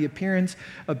to have the appearance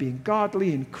of being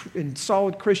godly and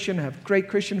solid Christian, have great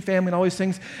Christian family and all these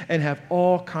things, and have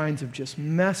all kinds of just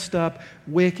messed up,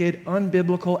 wicked,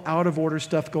 unbiblical, out of order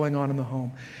stuff going on in the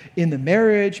home. In the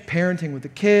marriage, parenting with the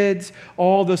kids,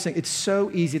 all those things. It's so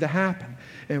easy to happen.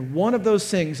 And one of those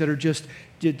things that are just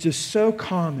so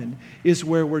common is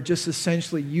where we're just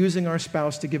essentially using our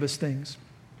spouse to give us things.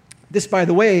 This, by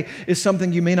the way, is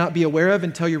something you may not be aware of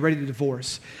until you're ready to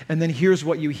divorce. And then here's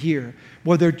what you hear.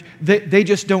 Well, they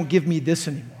just don't give me this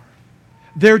anymore.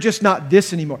 They're just not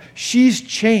this anymore. She's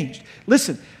changed.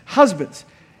 Listen, husbands,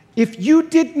 if you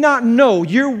did not know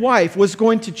your wife was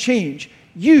going to change,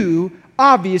 you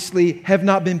obviously have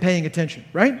not been paying attention,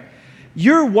 right?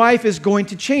 Your wife is going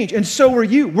to change, and so are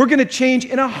you. We're going to change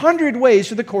in 100 ways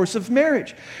through the course of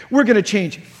marriage. We're going to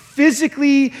change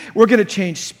physically. We're going to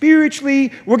change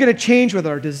spiritually. We're going to change with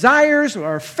our desires,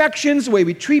 our affections, the way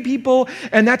we treat people,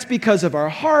 and that's because of our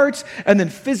hearts, and then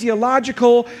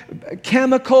physiological,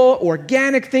 chemical,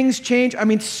 organic things change. I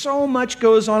mean, so much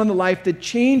goes on in the life that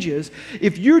changes.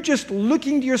 If you're just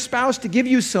looking to your spouse to give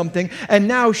you something, and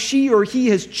now she or he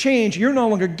has changed, you're no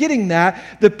longer getting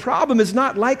that, the problem is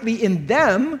not likely in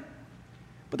them,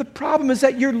 but the problem is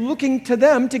that you're looking to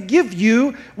them to give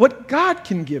you what God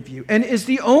can give you and is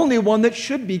the only one that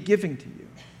should be giving to you.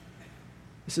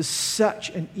 This is such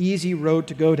an easy road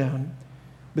to go down,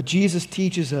 but Jesus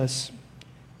teaches us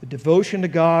the devotion to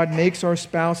God makes our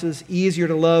spouses easier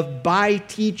to love by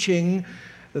teaching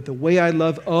that the way I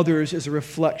love others is a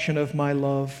reflection of my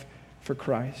love for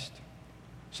Christ.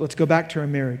 So let's go back to our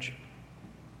marriage.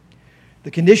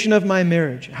 The condition of my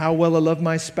marriage, how well I love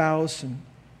my spouse and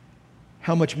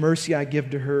how much mercy I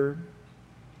give to her,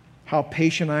 how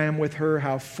patient I am with her,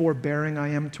 how forbearing I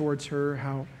am towards her,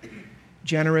 how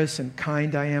generous and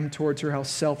kind I am towards her, how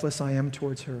selfless I am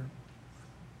towards her.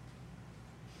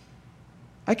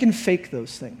 I can fake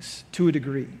those things to a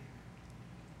degree.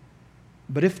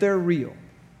 But if they're real,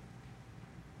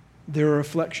 they're a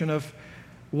reflection of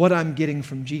what I'm getting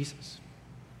from Jesus.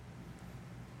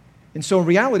 And so in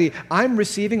reality, I'm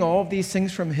receiving all of these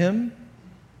things from Him,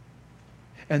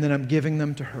 and then I'm giving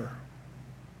them to her.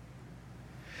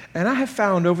 And I have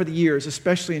found over the years,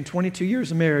 especially in 22 years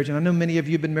of marriage, and I know many of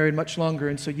you have been married much longer,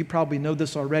 and so you probably know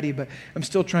this already, but I'm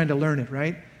still trying to learn it,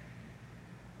 right?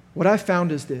 What I've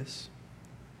found is this.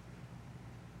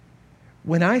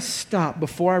 When I stop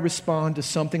before I respond to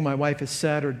something my wife has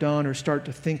said or done or start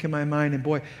to think in my mind, and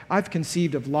boy, I've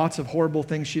conceived of lots of horrible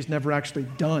things she's never actually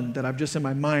done that I've just in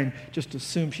my mind just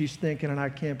assumed she's thinking, and I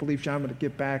can't believe I'm going to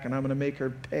get back and I'm going to make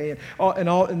her pay,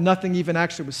 and nothing even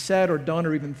actually was said or done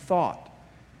or even thought.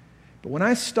 But when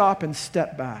I stop and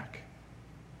step back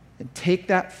and take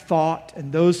that thought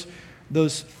and those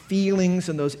feelings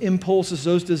and those impulses,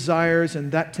 those desires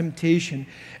and that temptation,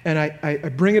 and I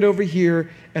bring it over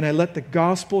here and I let the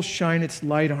gospel shine its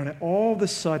light on it, all of a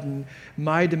sudden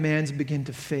my demands begin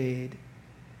to fade.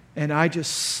 And I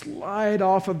just slide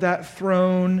off of that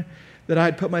throne that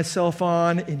I'd put myself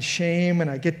on in shame, and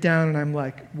I get down and I'm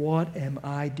like, what am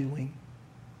I doing?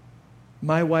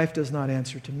 My wife does not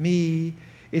answer to me.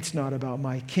 It's not about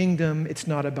my kingdom. It's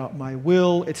not about my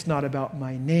will. It's not about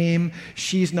my name.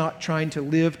 She's not trying to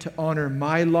live to honor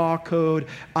my law code.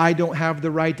 I don't have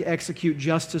the right to execute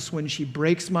justice when she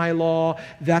breaks my law.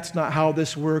 That's not how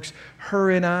this works. Her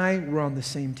and I, we're on the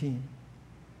same team.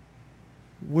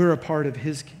 We're a part of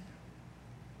His kingdom.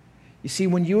 You see,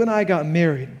 when you and I got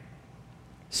married,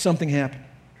 something happened.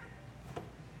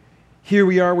 Here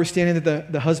we are, we're standing there,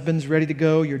 the husband's ready to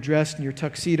go, you're dressed in your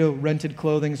tuxedo, rented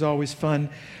clothing is always fun.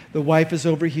 The wife is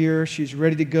over here, she's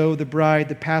ready to go, the bride,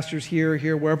 the pastor's here,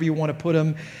 wherever you want to put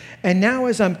them. And now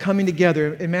as I'm coming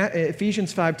together,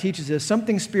 Ephesians 5 teaches us,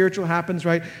 something spiritual happens,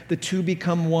 right? The two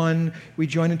become one, we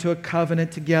join into a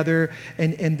covenant together,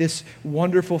 and this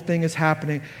wonderful thing is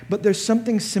happening. But there's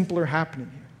something simpler happening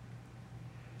here.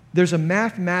 There's a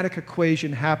mathematic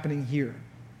equation happening here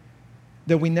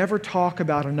that we never talk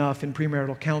about enough in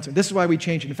premarital counseling. This is why we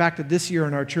changed it. In fact, this year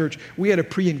in our church, we had a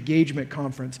pre-engagement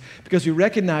conference because we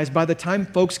recognized by the time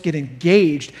folks get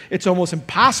engaged, it's almost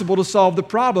impossible to solve the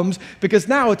problems because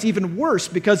now it's even worse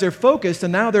because they're focused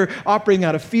and now they're operating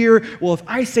out of fear. Well, if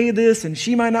I say this and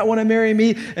she might not want to marry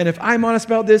me, and if I'm honest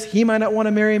about this, he might not want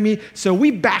to marry me. So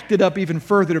we backed it up even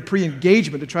further to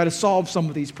pre-engagement to try to solve some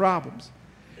of these problems.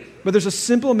 But there's a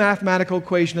simple mathematical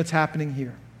equation that's happening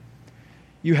here.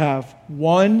 You have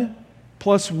 1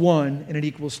 plus 1, and it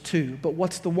equals 2. But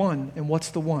what's the 1 and what's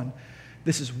the 1?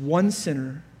 This is 1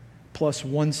 sinner plus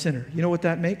 1 sinner. You know what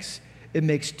that makes? It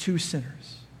makes 2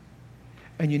 sinners.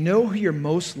 And you know who you're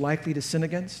most likely to sin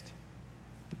against?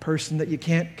 The person you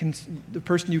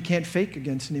can't fake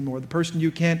against anymore, the person you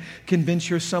can't convince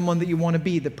you're someone that you want to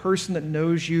be, the person that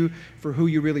knows you for who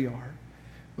you really are.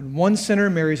 When one sinner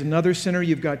marries another sinner,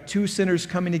 you've got two sinners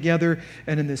coming together,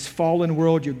 and in this fallen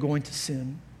world, you're going to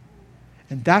sin.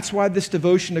 And that's why this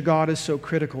devotion to God is so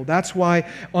critical. That's why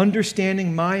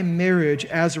understanding my marriage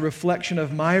as a reflection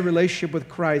of my relationship with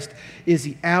Christ is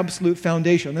the absolute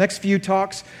foundation. In the next few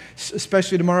talks,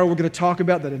 especially tomorrow, we're going to talk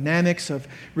about the dynamics of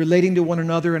relating to one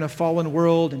another in a fallen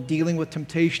world and dealing with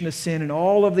temptation to sin and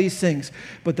all of these things.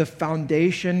 But the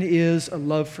foundation is a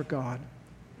love for God.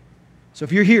 So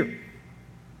if you're here,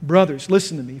 brothers,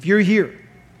 listen to me. If you're here,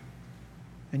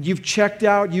 and you've checked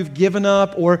out, you've given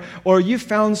up, or you've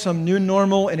found some new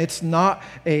normal and it's not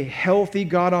a healthy,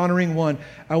 God-honoring one,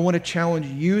 I want to challenge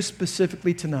you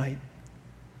specifically tonight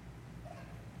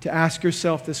to ask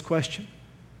yourself this question.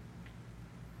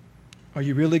 Are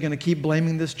you really going to keep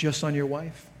blaming this just on your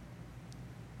wife?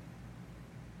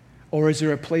 Or is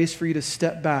there a place for you to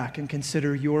step back and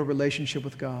consider your relationship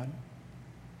with God?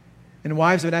 And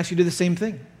wives, I would ask you to do the same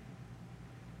thing.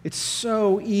 It's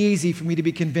so easy for me to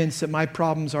be convinced that my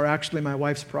problems are actually my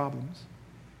wife's problems.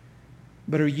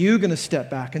 But are you going to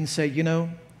step back and say,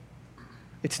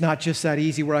 it's not just that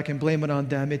easy where I can blame it on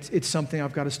them. It's something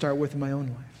I've got to start with in my own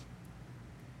life.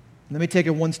 Let me take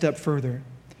it one step further.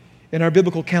 In our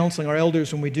biblical counseling, our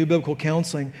elders, when we do biblical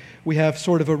counseling, we have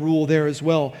sort of a rule there as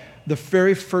well. The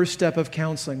very first step of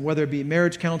counseling, whether it be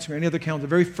marriage counseling or any other counseling, the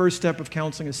very first step of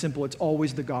counseling is simple. It's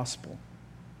always the gospel.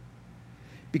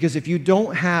 Because if you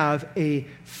don't have a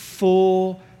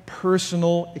full,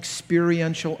 personal,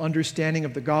 experiential understanding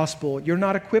of the gospel, you're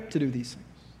not equipped to do these things.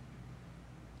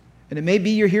 And it may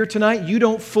be you're here tonight, you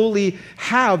don't fully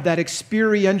have that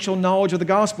experiential knowledge of the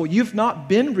gospel. You've not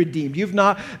been redeemed. You've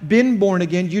not been born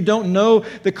again. You don't know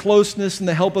the closeness and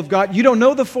the help of God. You don't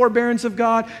know the forbearance of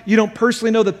God. You don't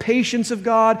personally know the patience of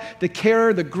God, the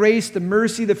care, the grace, the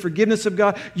mercy, the forgiveness of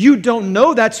God. You don't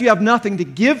know that, so you have nothing to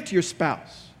give to your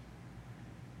spouse.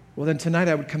 Well, then tonight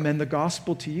I would commend the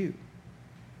gospel to you.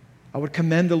 I would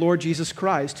commend the Lord Jesus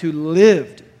Christ, who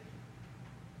lived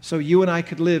so you and I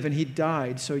could live, and He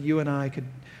died so you and I could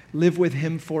live with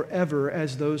Him forever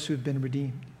as those who have been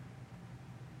redeemed.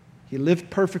 He lived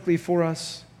perfectly for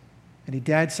us, and He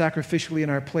died sacrificially in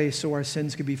our place so our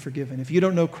sins could be forgiven. If you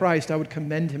don't know Christ, I would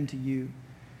commend Him to you.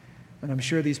 And I'm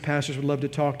sure these pastors would love to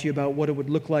talk to you about what it would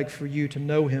look like for you to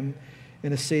know Him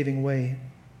in a saving way.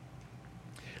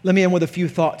 Let me end with a few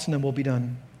thoughts and then we'll be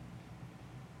done.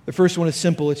 The first one is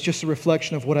simple. It's just a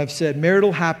reflection of what I've said.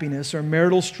 Marital happiness or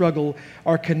marital struggle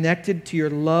are connected to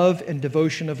your love and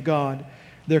devotion of God.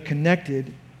 They're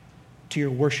connected to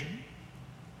your worship.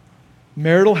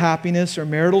 Marital happiness or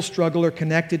marital struggle are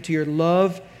connected to your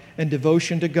love and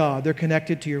devotion to God. They're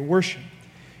connected to your worship.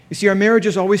 You see, our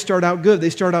marriages always start out good. They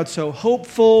start out so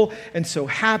hopeful and so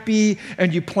happy,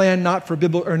 and you plan not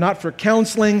for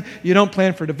counseling. You don't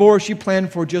plan for divorce. You plan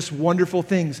for just wonderful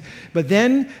things. But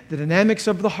then the dynamics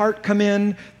of the heart come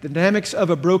in, the dynamics of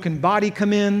a broken body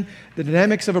come in, the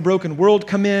dynamics of a broken world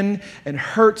come in, and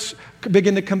hurts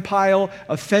begin to compile,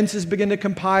 offenses begin to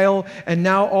compile, and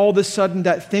now all of a sudden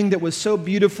that thing that was so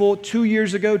beautiful 2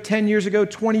 years ago, 10 years ago,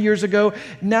 20 years ago,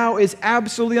 now is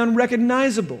absolutely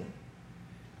unrecognizable.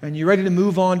 And you're ready to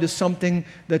move on to something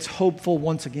that's hopeful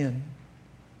once again.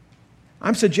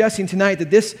 I'm suggesting tonight that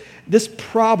this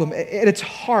problem, at its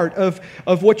heart of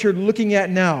what you're looking at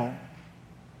now,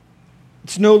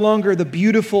 it's no longer the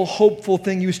beautiful, hopeful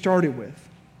thing you started with.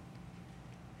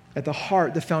 At the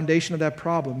heart, the foundation of that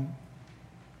problem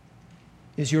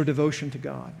is your devotion to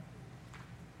God.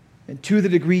 And to the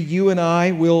degree you and I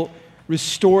will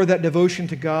restore that devotion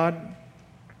to God,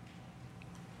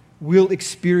 we'll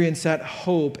experience that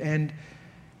hope and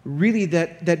really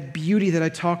that beauty that I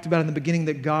talked about in the beginning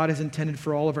that God has intended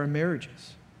for all of our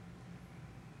marriages.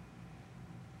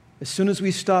 As soon as we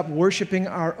stop worshiping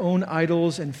our own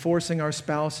idols and forcing our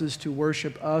spouses to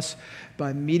worship us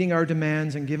by meeting our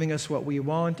demands and giving us what we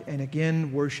want, and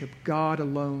again, worship God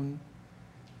alone,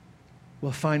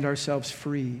 we'll find ourselves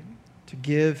free to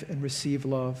give and receive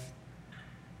love.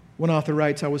 One author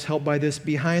writes, I was helped by this.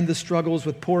 Behind the struggles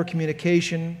with poor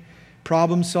communication,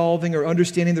 problem solving, or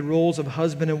understanding the roles of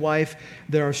husband and wife,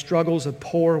 there are struggles of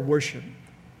poor worship.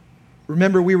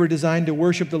 Remember, we were designed to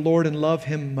worship the Lord and love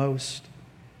Him most.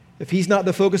 If He's not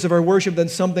the focus of our worship, then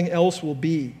something else will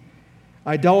be.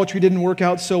 Idolatry didn't work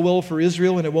out so well for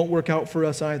Israel, and it won't work out for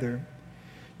us either.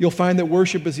 You'll find that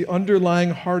worship is the underlying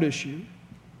heart issue,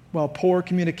 while poor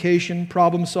communication,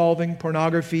 problem solving,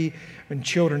 pornography, and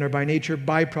children are by nature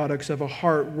byproducts of a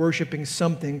heart worshiping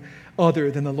something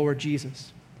other than the Lord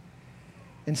Jesus.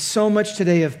 And so much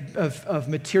today of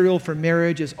material for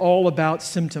marriage is all about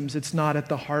symptoms. It's not at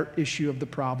the heart issue of the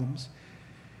problems.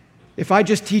 If I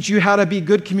just teach you how to be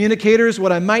good communicators,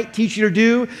 what I might teach you to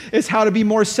do is how to be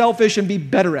more selfish and be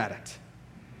better at it.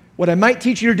 What I might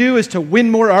teach you to do is to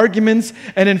win more arguments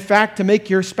and, in fact, to make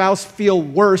your spouse feel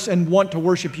worse and want to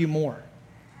worship you more.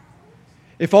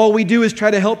 If all we do is try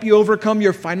to help you overcome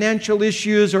your financial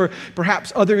issues or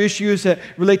perhaps other issues that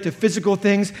relate to physical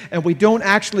things, and we don't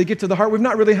actually get to the heart, we've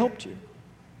not really helped you.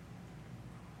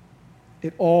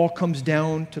 It all comes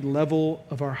down to the level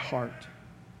of our heart.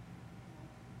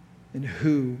 And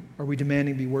who are we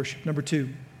demanding be worshiped? Number 2,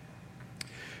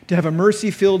 to have a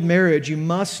mercy-filled marriage, you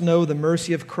must know the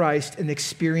mercy of Christ and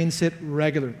experience it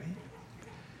regularly.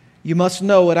 You must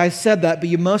know it. I said that, but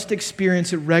you must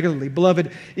experience it regularly.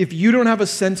 Beloved, if you don't have a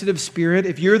sensitive spirit,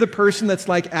 if you're the person that's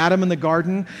like Adam in the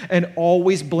garden and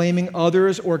always blaming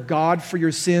others or God for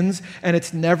your sins and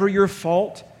it's never your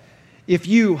fault, if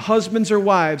you, husbands or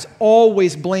wives,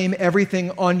 always blame everything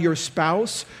on your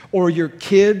spouse or your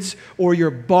kids or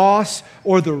your boss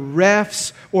or the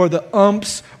refs or the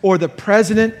umps or the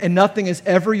president and nothing is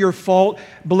ever your fault,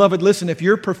 beloved, listen, if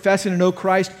you're professing to know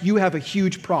Christ, you have a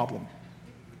huge problem.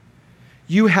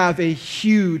 You have a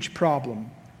huge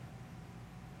problem.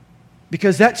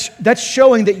 Because that's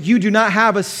showing that you do not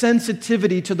have a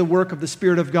sensitivity to the work of the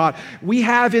Spirit of God. We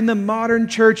have in the modern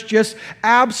church just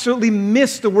absolutely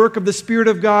missed the work of the Spirit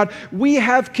of God. We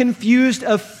have confused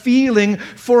a feeling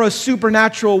for a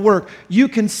supernatural work. You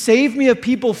can save me of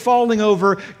people falling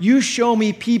over. You show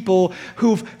me people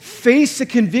who've faced the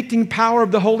convicting power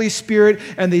of the Holy Spirit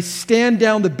and they stand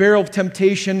down the barrel of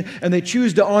temptation and they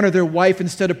choose to honor their wife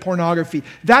instead of pornography.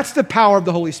 That's the power of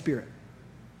the Holy Spirit.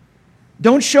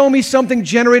 Don't show me something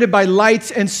generated by lights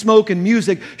and smoke and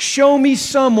music. Show me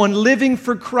someone living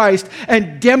for Christ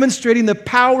and demonstrating the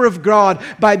power of God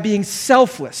by being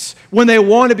selfless when they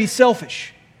want to be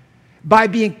selfish, by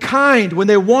being kind when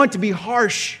they want to be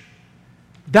harsh.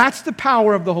 That's the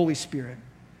power of the Holy Spirit.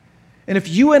 And if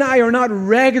you and I are not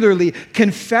regularly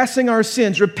confessing our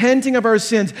sins, repenting of our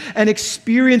sins, and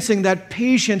experiencing that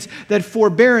patience, that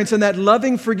forbearance, and that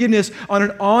loving forgiveness on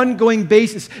an ongoing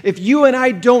basis, if you and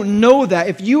I don't know that,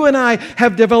 if you and I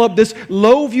have developed this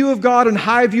low view of God and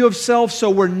high view of self, so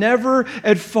we're never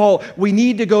at fault, we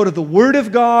need to go to the Word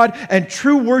of God and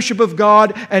true worship of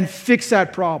God and fix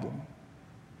that problem.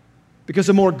 Because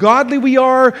the more godly we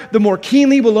are, the more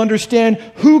keenly we'll understand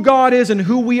who God is and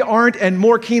who we aren't, and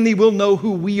more keenly we'll know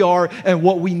who we are and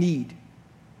what we need.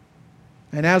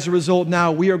 And as a result,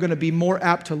 now we are going to be more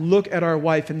apt to look at our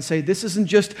wife and say, this isn't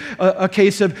just a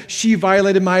case of she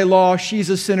violated my law, she's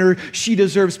a sinner, she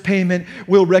deserves payment.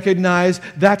 We'll recognize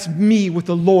that's me with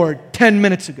the Lord 10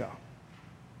 minutes ago.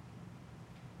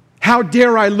 How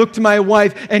dare I look to my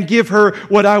wife and give her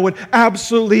what I would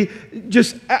absolutely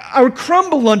I would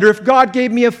crumble under if God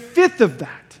gave me a fifth of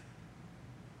that.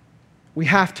 We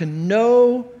have to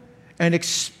know and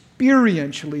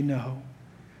experientially know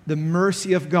the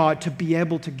mercy of God to be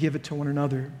able to give it to one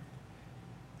another.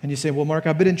 And you say, well, Mark,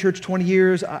 I've been in church 20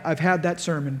 years. I've had that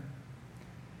sermon.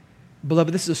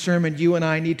 Beloved, this is a sermon you and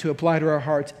I need to apply to our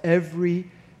hearts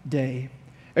every day.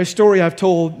 A story I've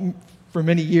told for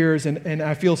many years, and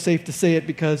I feel safe to say it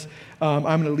because I'm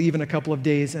going to leave in a couple of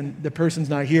days and the person's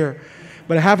not here.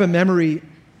 But I have a memory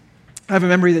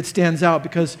that stands out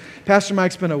because Pastor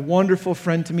Mike's been a wonderful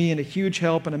friend to me and a huge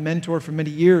help and a mentor for many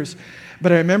years.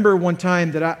 But I remember one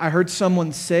time that I heard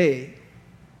someone say,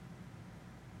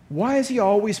 why is he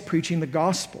always preaching the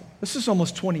gospel? This is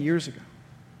almost 20 years ago.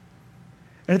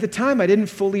 And at the time, I didn't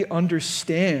fully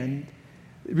understand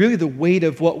really the weight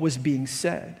of what was being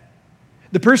said.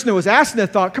 The person that was asking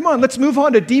that thought, come on, let's move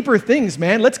on to deeper things,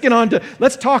 man.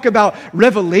 Let's talk about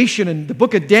Revelation and the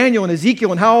book of Daniel and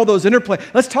Ezekiel and how all those interplay.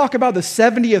 Let's talk about the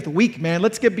 70th week, man.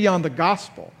 Let's get beyond the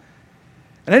gospel.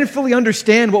 And I didn't fully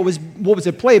understand what was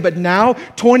at play, but now,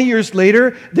 20 years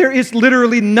later, there is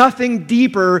literally nothing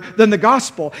deeper than the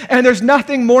gospel. And there's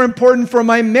nothing more important for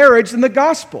my marriage than the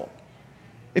gospel.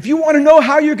 If you want to know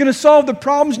how you're going to solve the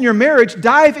problems in your marriage,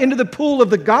 dive into the pool of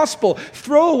the gospel.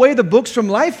 Throw away the books from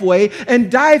Lifeway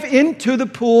and dive into the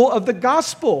pool of the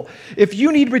gospel. If you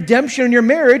need redemption in your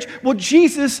marriage, well,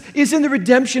 Jesus is in the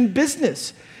redemption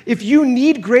business. If you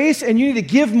need grace and you need to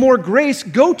give more grace,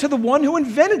 go to the one who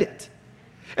invented it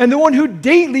and the one who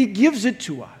daily gives it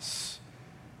to us.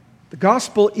 The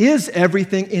gospel is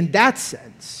everything in that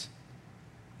sense.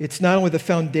 It's not only the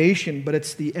foundation, but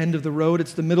it's the end of the road,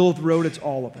 it's the middle of the road, it's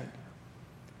all of it.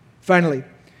 Finally,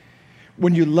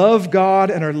 when you love God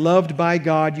and are loved by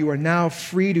God, you are now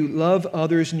free to love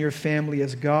others in your family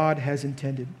as God has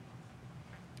intended.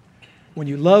 When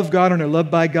you love God and are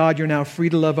loved by God, you're now free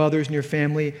to love others and your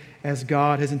family as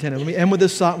God has intended. Let me end with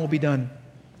this thought and we'll be done.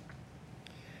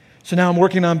 So now I'm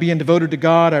working on being devoted to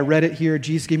God. I read it here.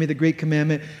 Jesus gave me the great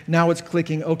commandment. Now it's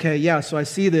clicking. Okay, yeah, so I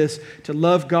see this. To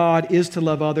love God is to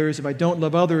love others. If I don't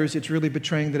love others, it's really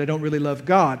betraying that I don't really love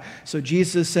God. So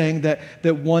Jesus is saying that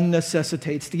one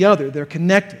necessitates the other. They're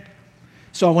connected.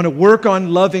 So I want to work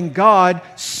on loving God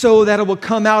so that it will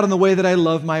come out in the way that I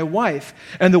love my wife.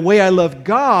 And the way I love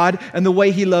God and the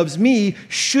way He loves me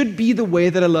should be the way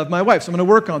that I love my wife. So I'm going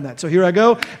to work on that. So here I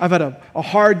go. I've had a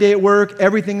hard day at work.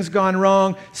 Everything's gone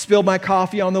wrong. Spilled my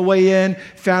coffee on the way in.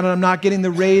 Found out I'm not getting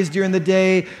the raise during the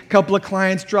day. A couple of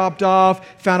clients dropped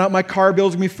off. Found out my car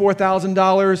bill's going to be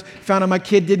 $4,000. Found out my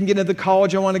kid didn't get into the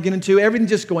college I want to get into.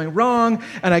 Everything's just going wrong.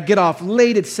 And I get off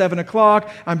late at 7 o'clock.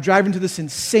 I'm driving to this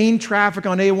insane traffic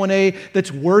on A1A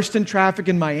that's worse than traffic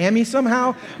in Miami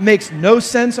somehow. Makes no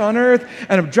sense on earth.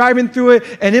 And I'm driving through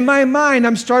it, and in my mind,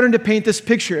 I'm starting to paint this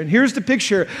picture. And here's the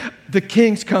picture. The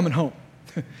king's coming home.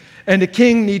 And the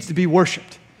king needs to be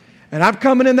worshiped. And I'm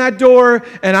coming in that door,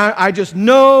 and I just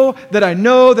know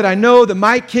that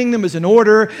my kingdom is in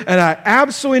order, and I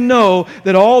absolutely know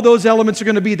that all those elements are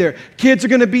going to be there. Kids are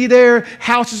going to be there.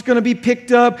 House is going to be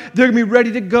picked up. They're going to be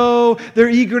ready to go. They're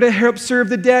eager to help serve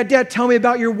the dad. Dad, tell me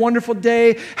about your wonderful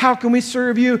day. How can we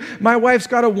serve you? My wife's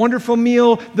got a wonderful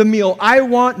meal, the meal I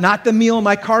want, not the meal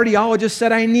my cardiologist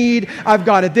said I need. I've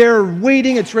got it there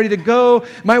waiting. It's ready to go.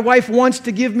 My wife wants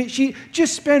to give me, she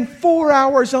just spent 4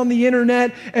 hours on the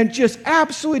internet and just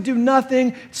absolutely do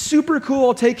nothing. Super cool.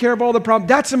 I'll take care of all the problems.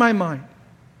 That's in my mind.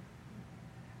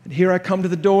 And here I come to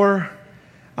the door.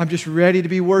 I'm just ready to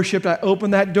be worshiped. I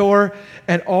open that door,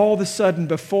 and all of a sudden,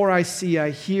 before I see, I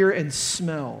hear and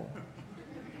smell.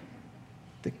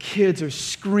 The kids are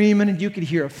screaming, and you could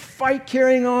hear a fight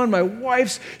carrying on. My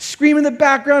wife's screaming in the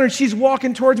background, and she's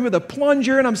walking towards me with a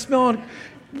plunger, and I'm smelling.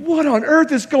 What on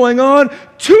earth is going on?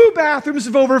 2 bathrooms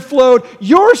have overflowed.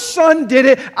 Your son did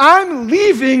it. I'm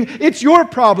leaving. It's your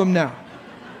problem now.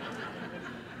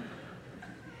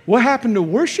 What happened to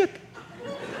worship?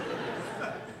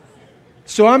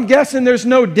 So I'm guessing there's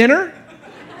no dinner.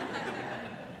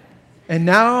 And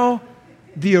now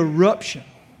the eruption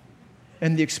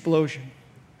and the explosion.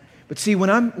 But see, when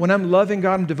I'm loving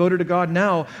God, I'm devoted to God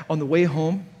now, on the way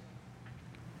home,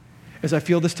 as I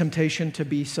feel this temptation to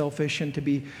be selfish and to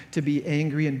be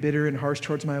angry and bitter and harsh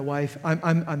towards my wife,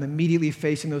 I'm immediately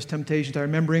facing those temptations. I'm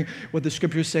remembering what the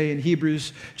scriptures say in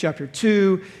Hebrews chapter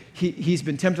 2. He's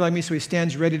been tempted like me, so he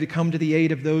stands ready to come to the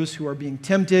aid of those who are being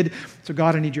tempted. So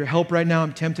God, I need your help right now.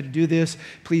 I'm tempted to do this.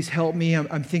 Please help me.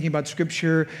 I'm thinking about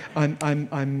scripture.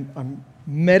 I'm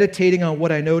meditating on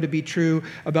what I know to be true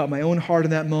about my own heart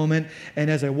in that moment. And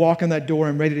as I walk in that door,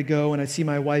 I'm ready to go, and I see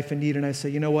my wife in need, and I say,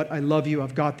 you know what? I love you.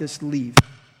 I've got this. Leave.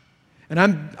 And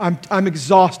I'm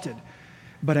exhausted.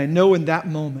 But I know in that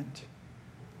moment,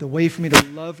 the way for me to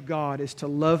love God is to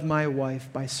love my wife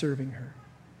by serving her.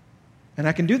 And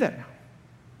I can do that now.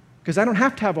 Because I don't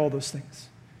have to have all those things.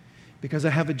 Because I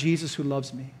have a Jesus who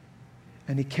loves me.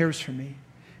 And He cares for me.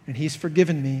 And He's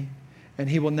forgiven me. And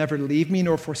He will never leave me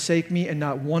nor forsake me, and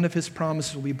not one of His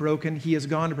promises will be broken. He has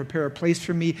gone to prepare a place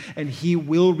for me, and He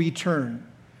will return,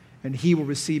 and He will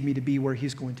receive me to be where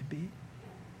He's going to be.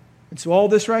 And so all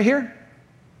this right here,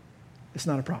 it's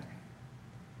not a problem.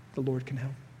 The Lord can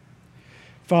help.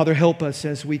 Father, help us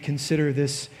as we consider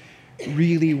this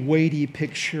really weighty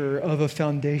picture of a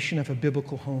foundation of a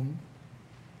biblical home.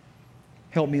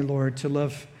 Help me, Lord, to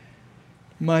love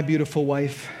my beautiful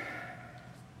wife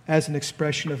as an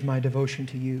expression of my devotion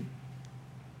to you.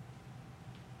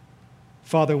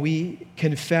 Father, we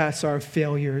confess our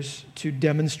failures to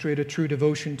demonstrate a true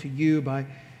devotion to you by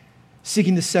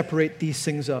seeking to separate these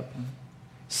things up,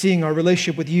 seeing our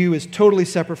relationship with you as totally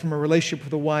separate from our relationship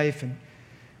with a wife and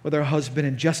with our husband,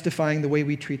 and justifying the way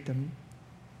we treat them.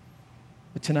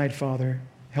 But tonight, Father,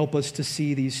 help us to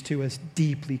see these two as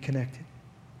deeply connected.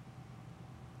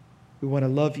 We want to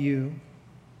love you,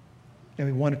 and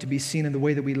we want it to be seen in the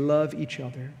way that we love each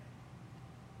other.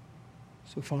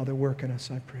 So, Father, work in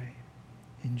us, I pray.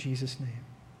 In Jesus' name,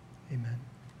 amen.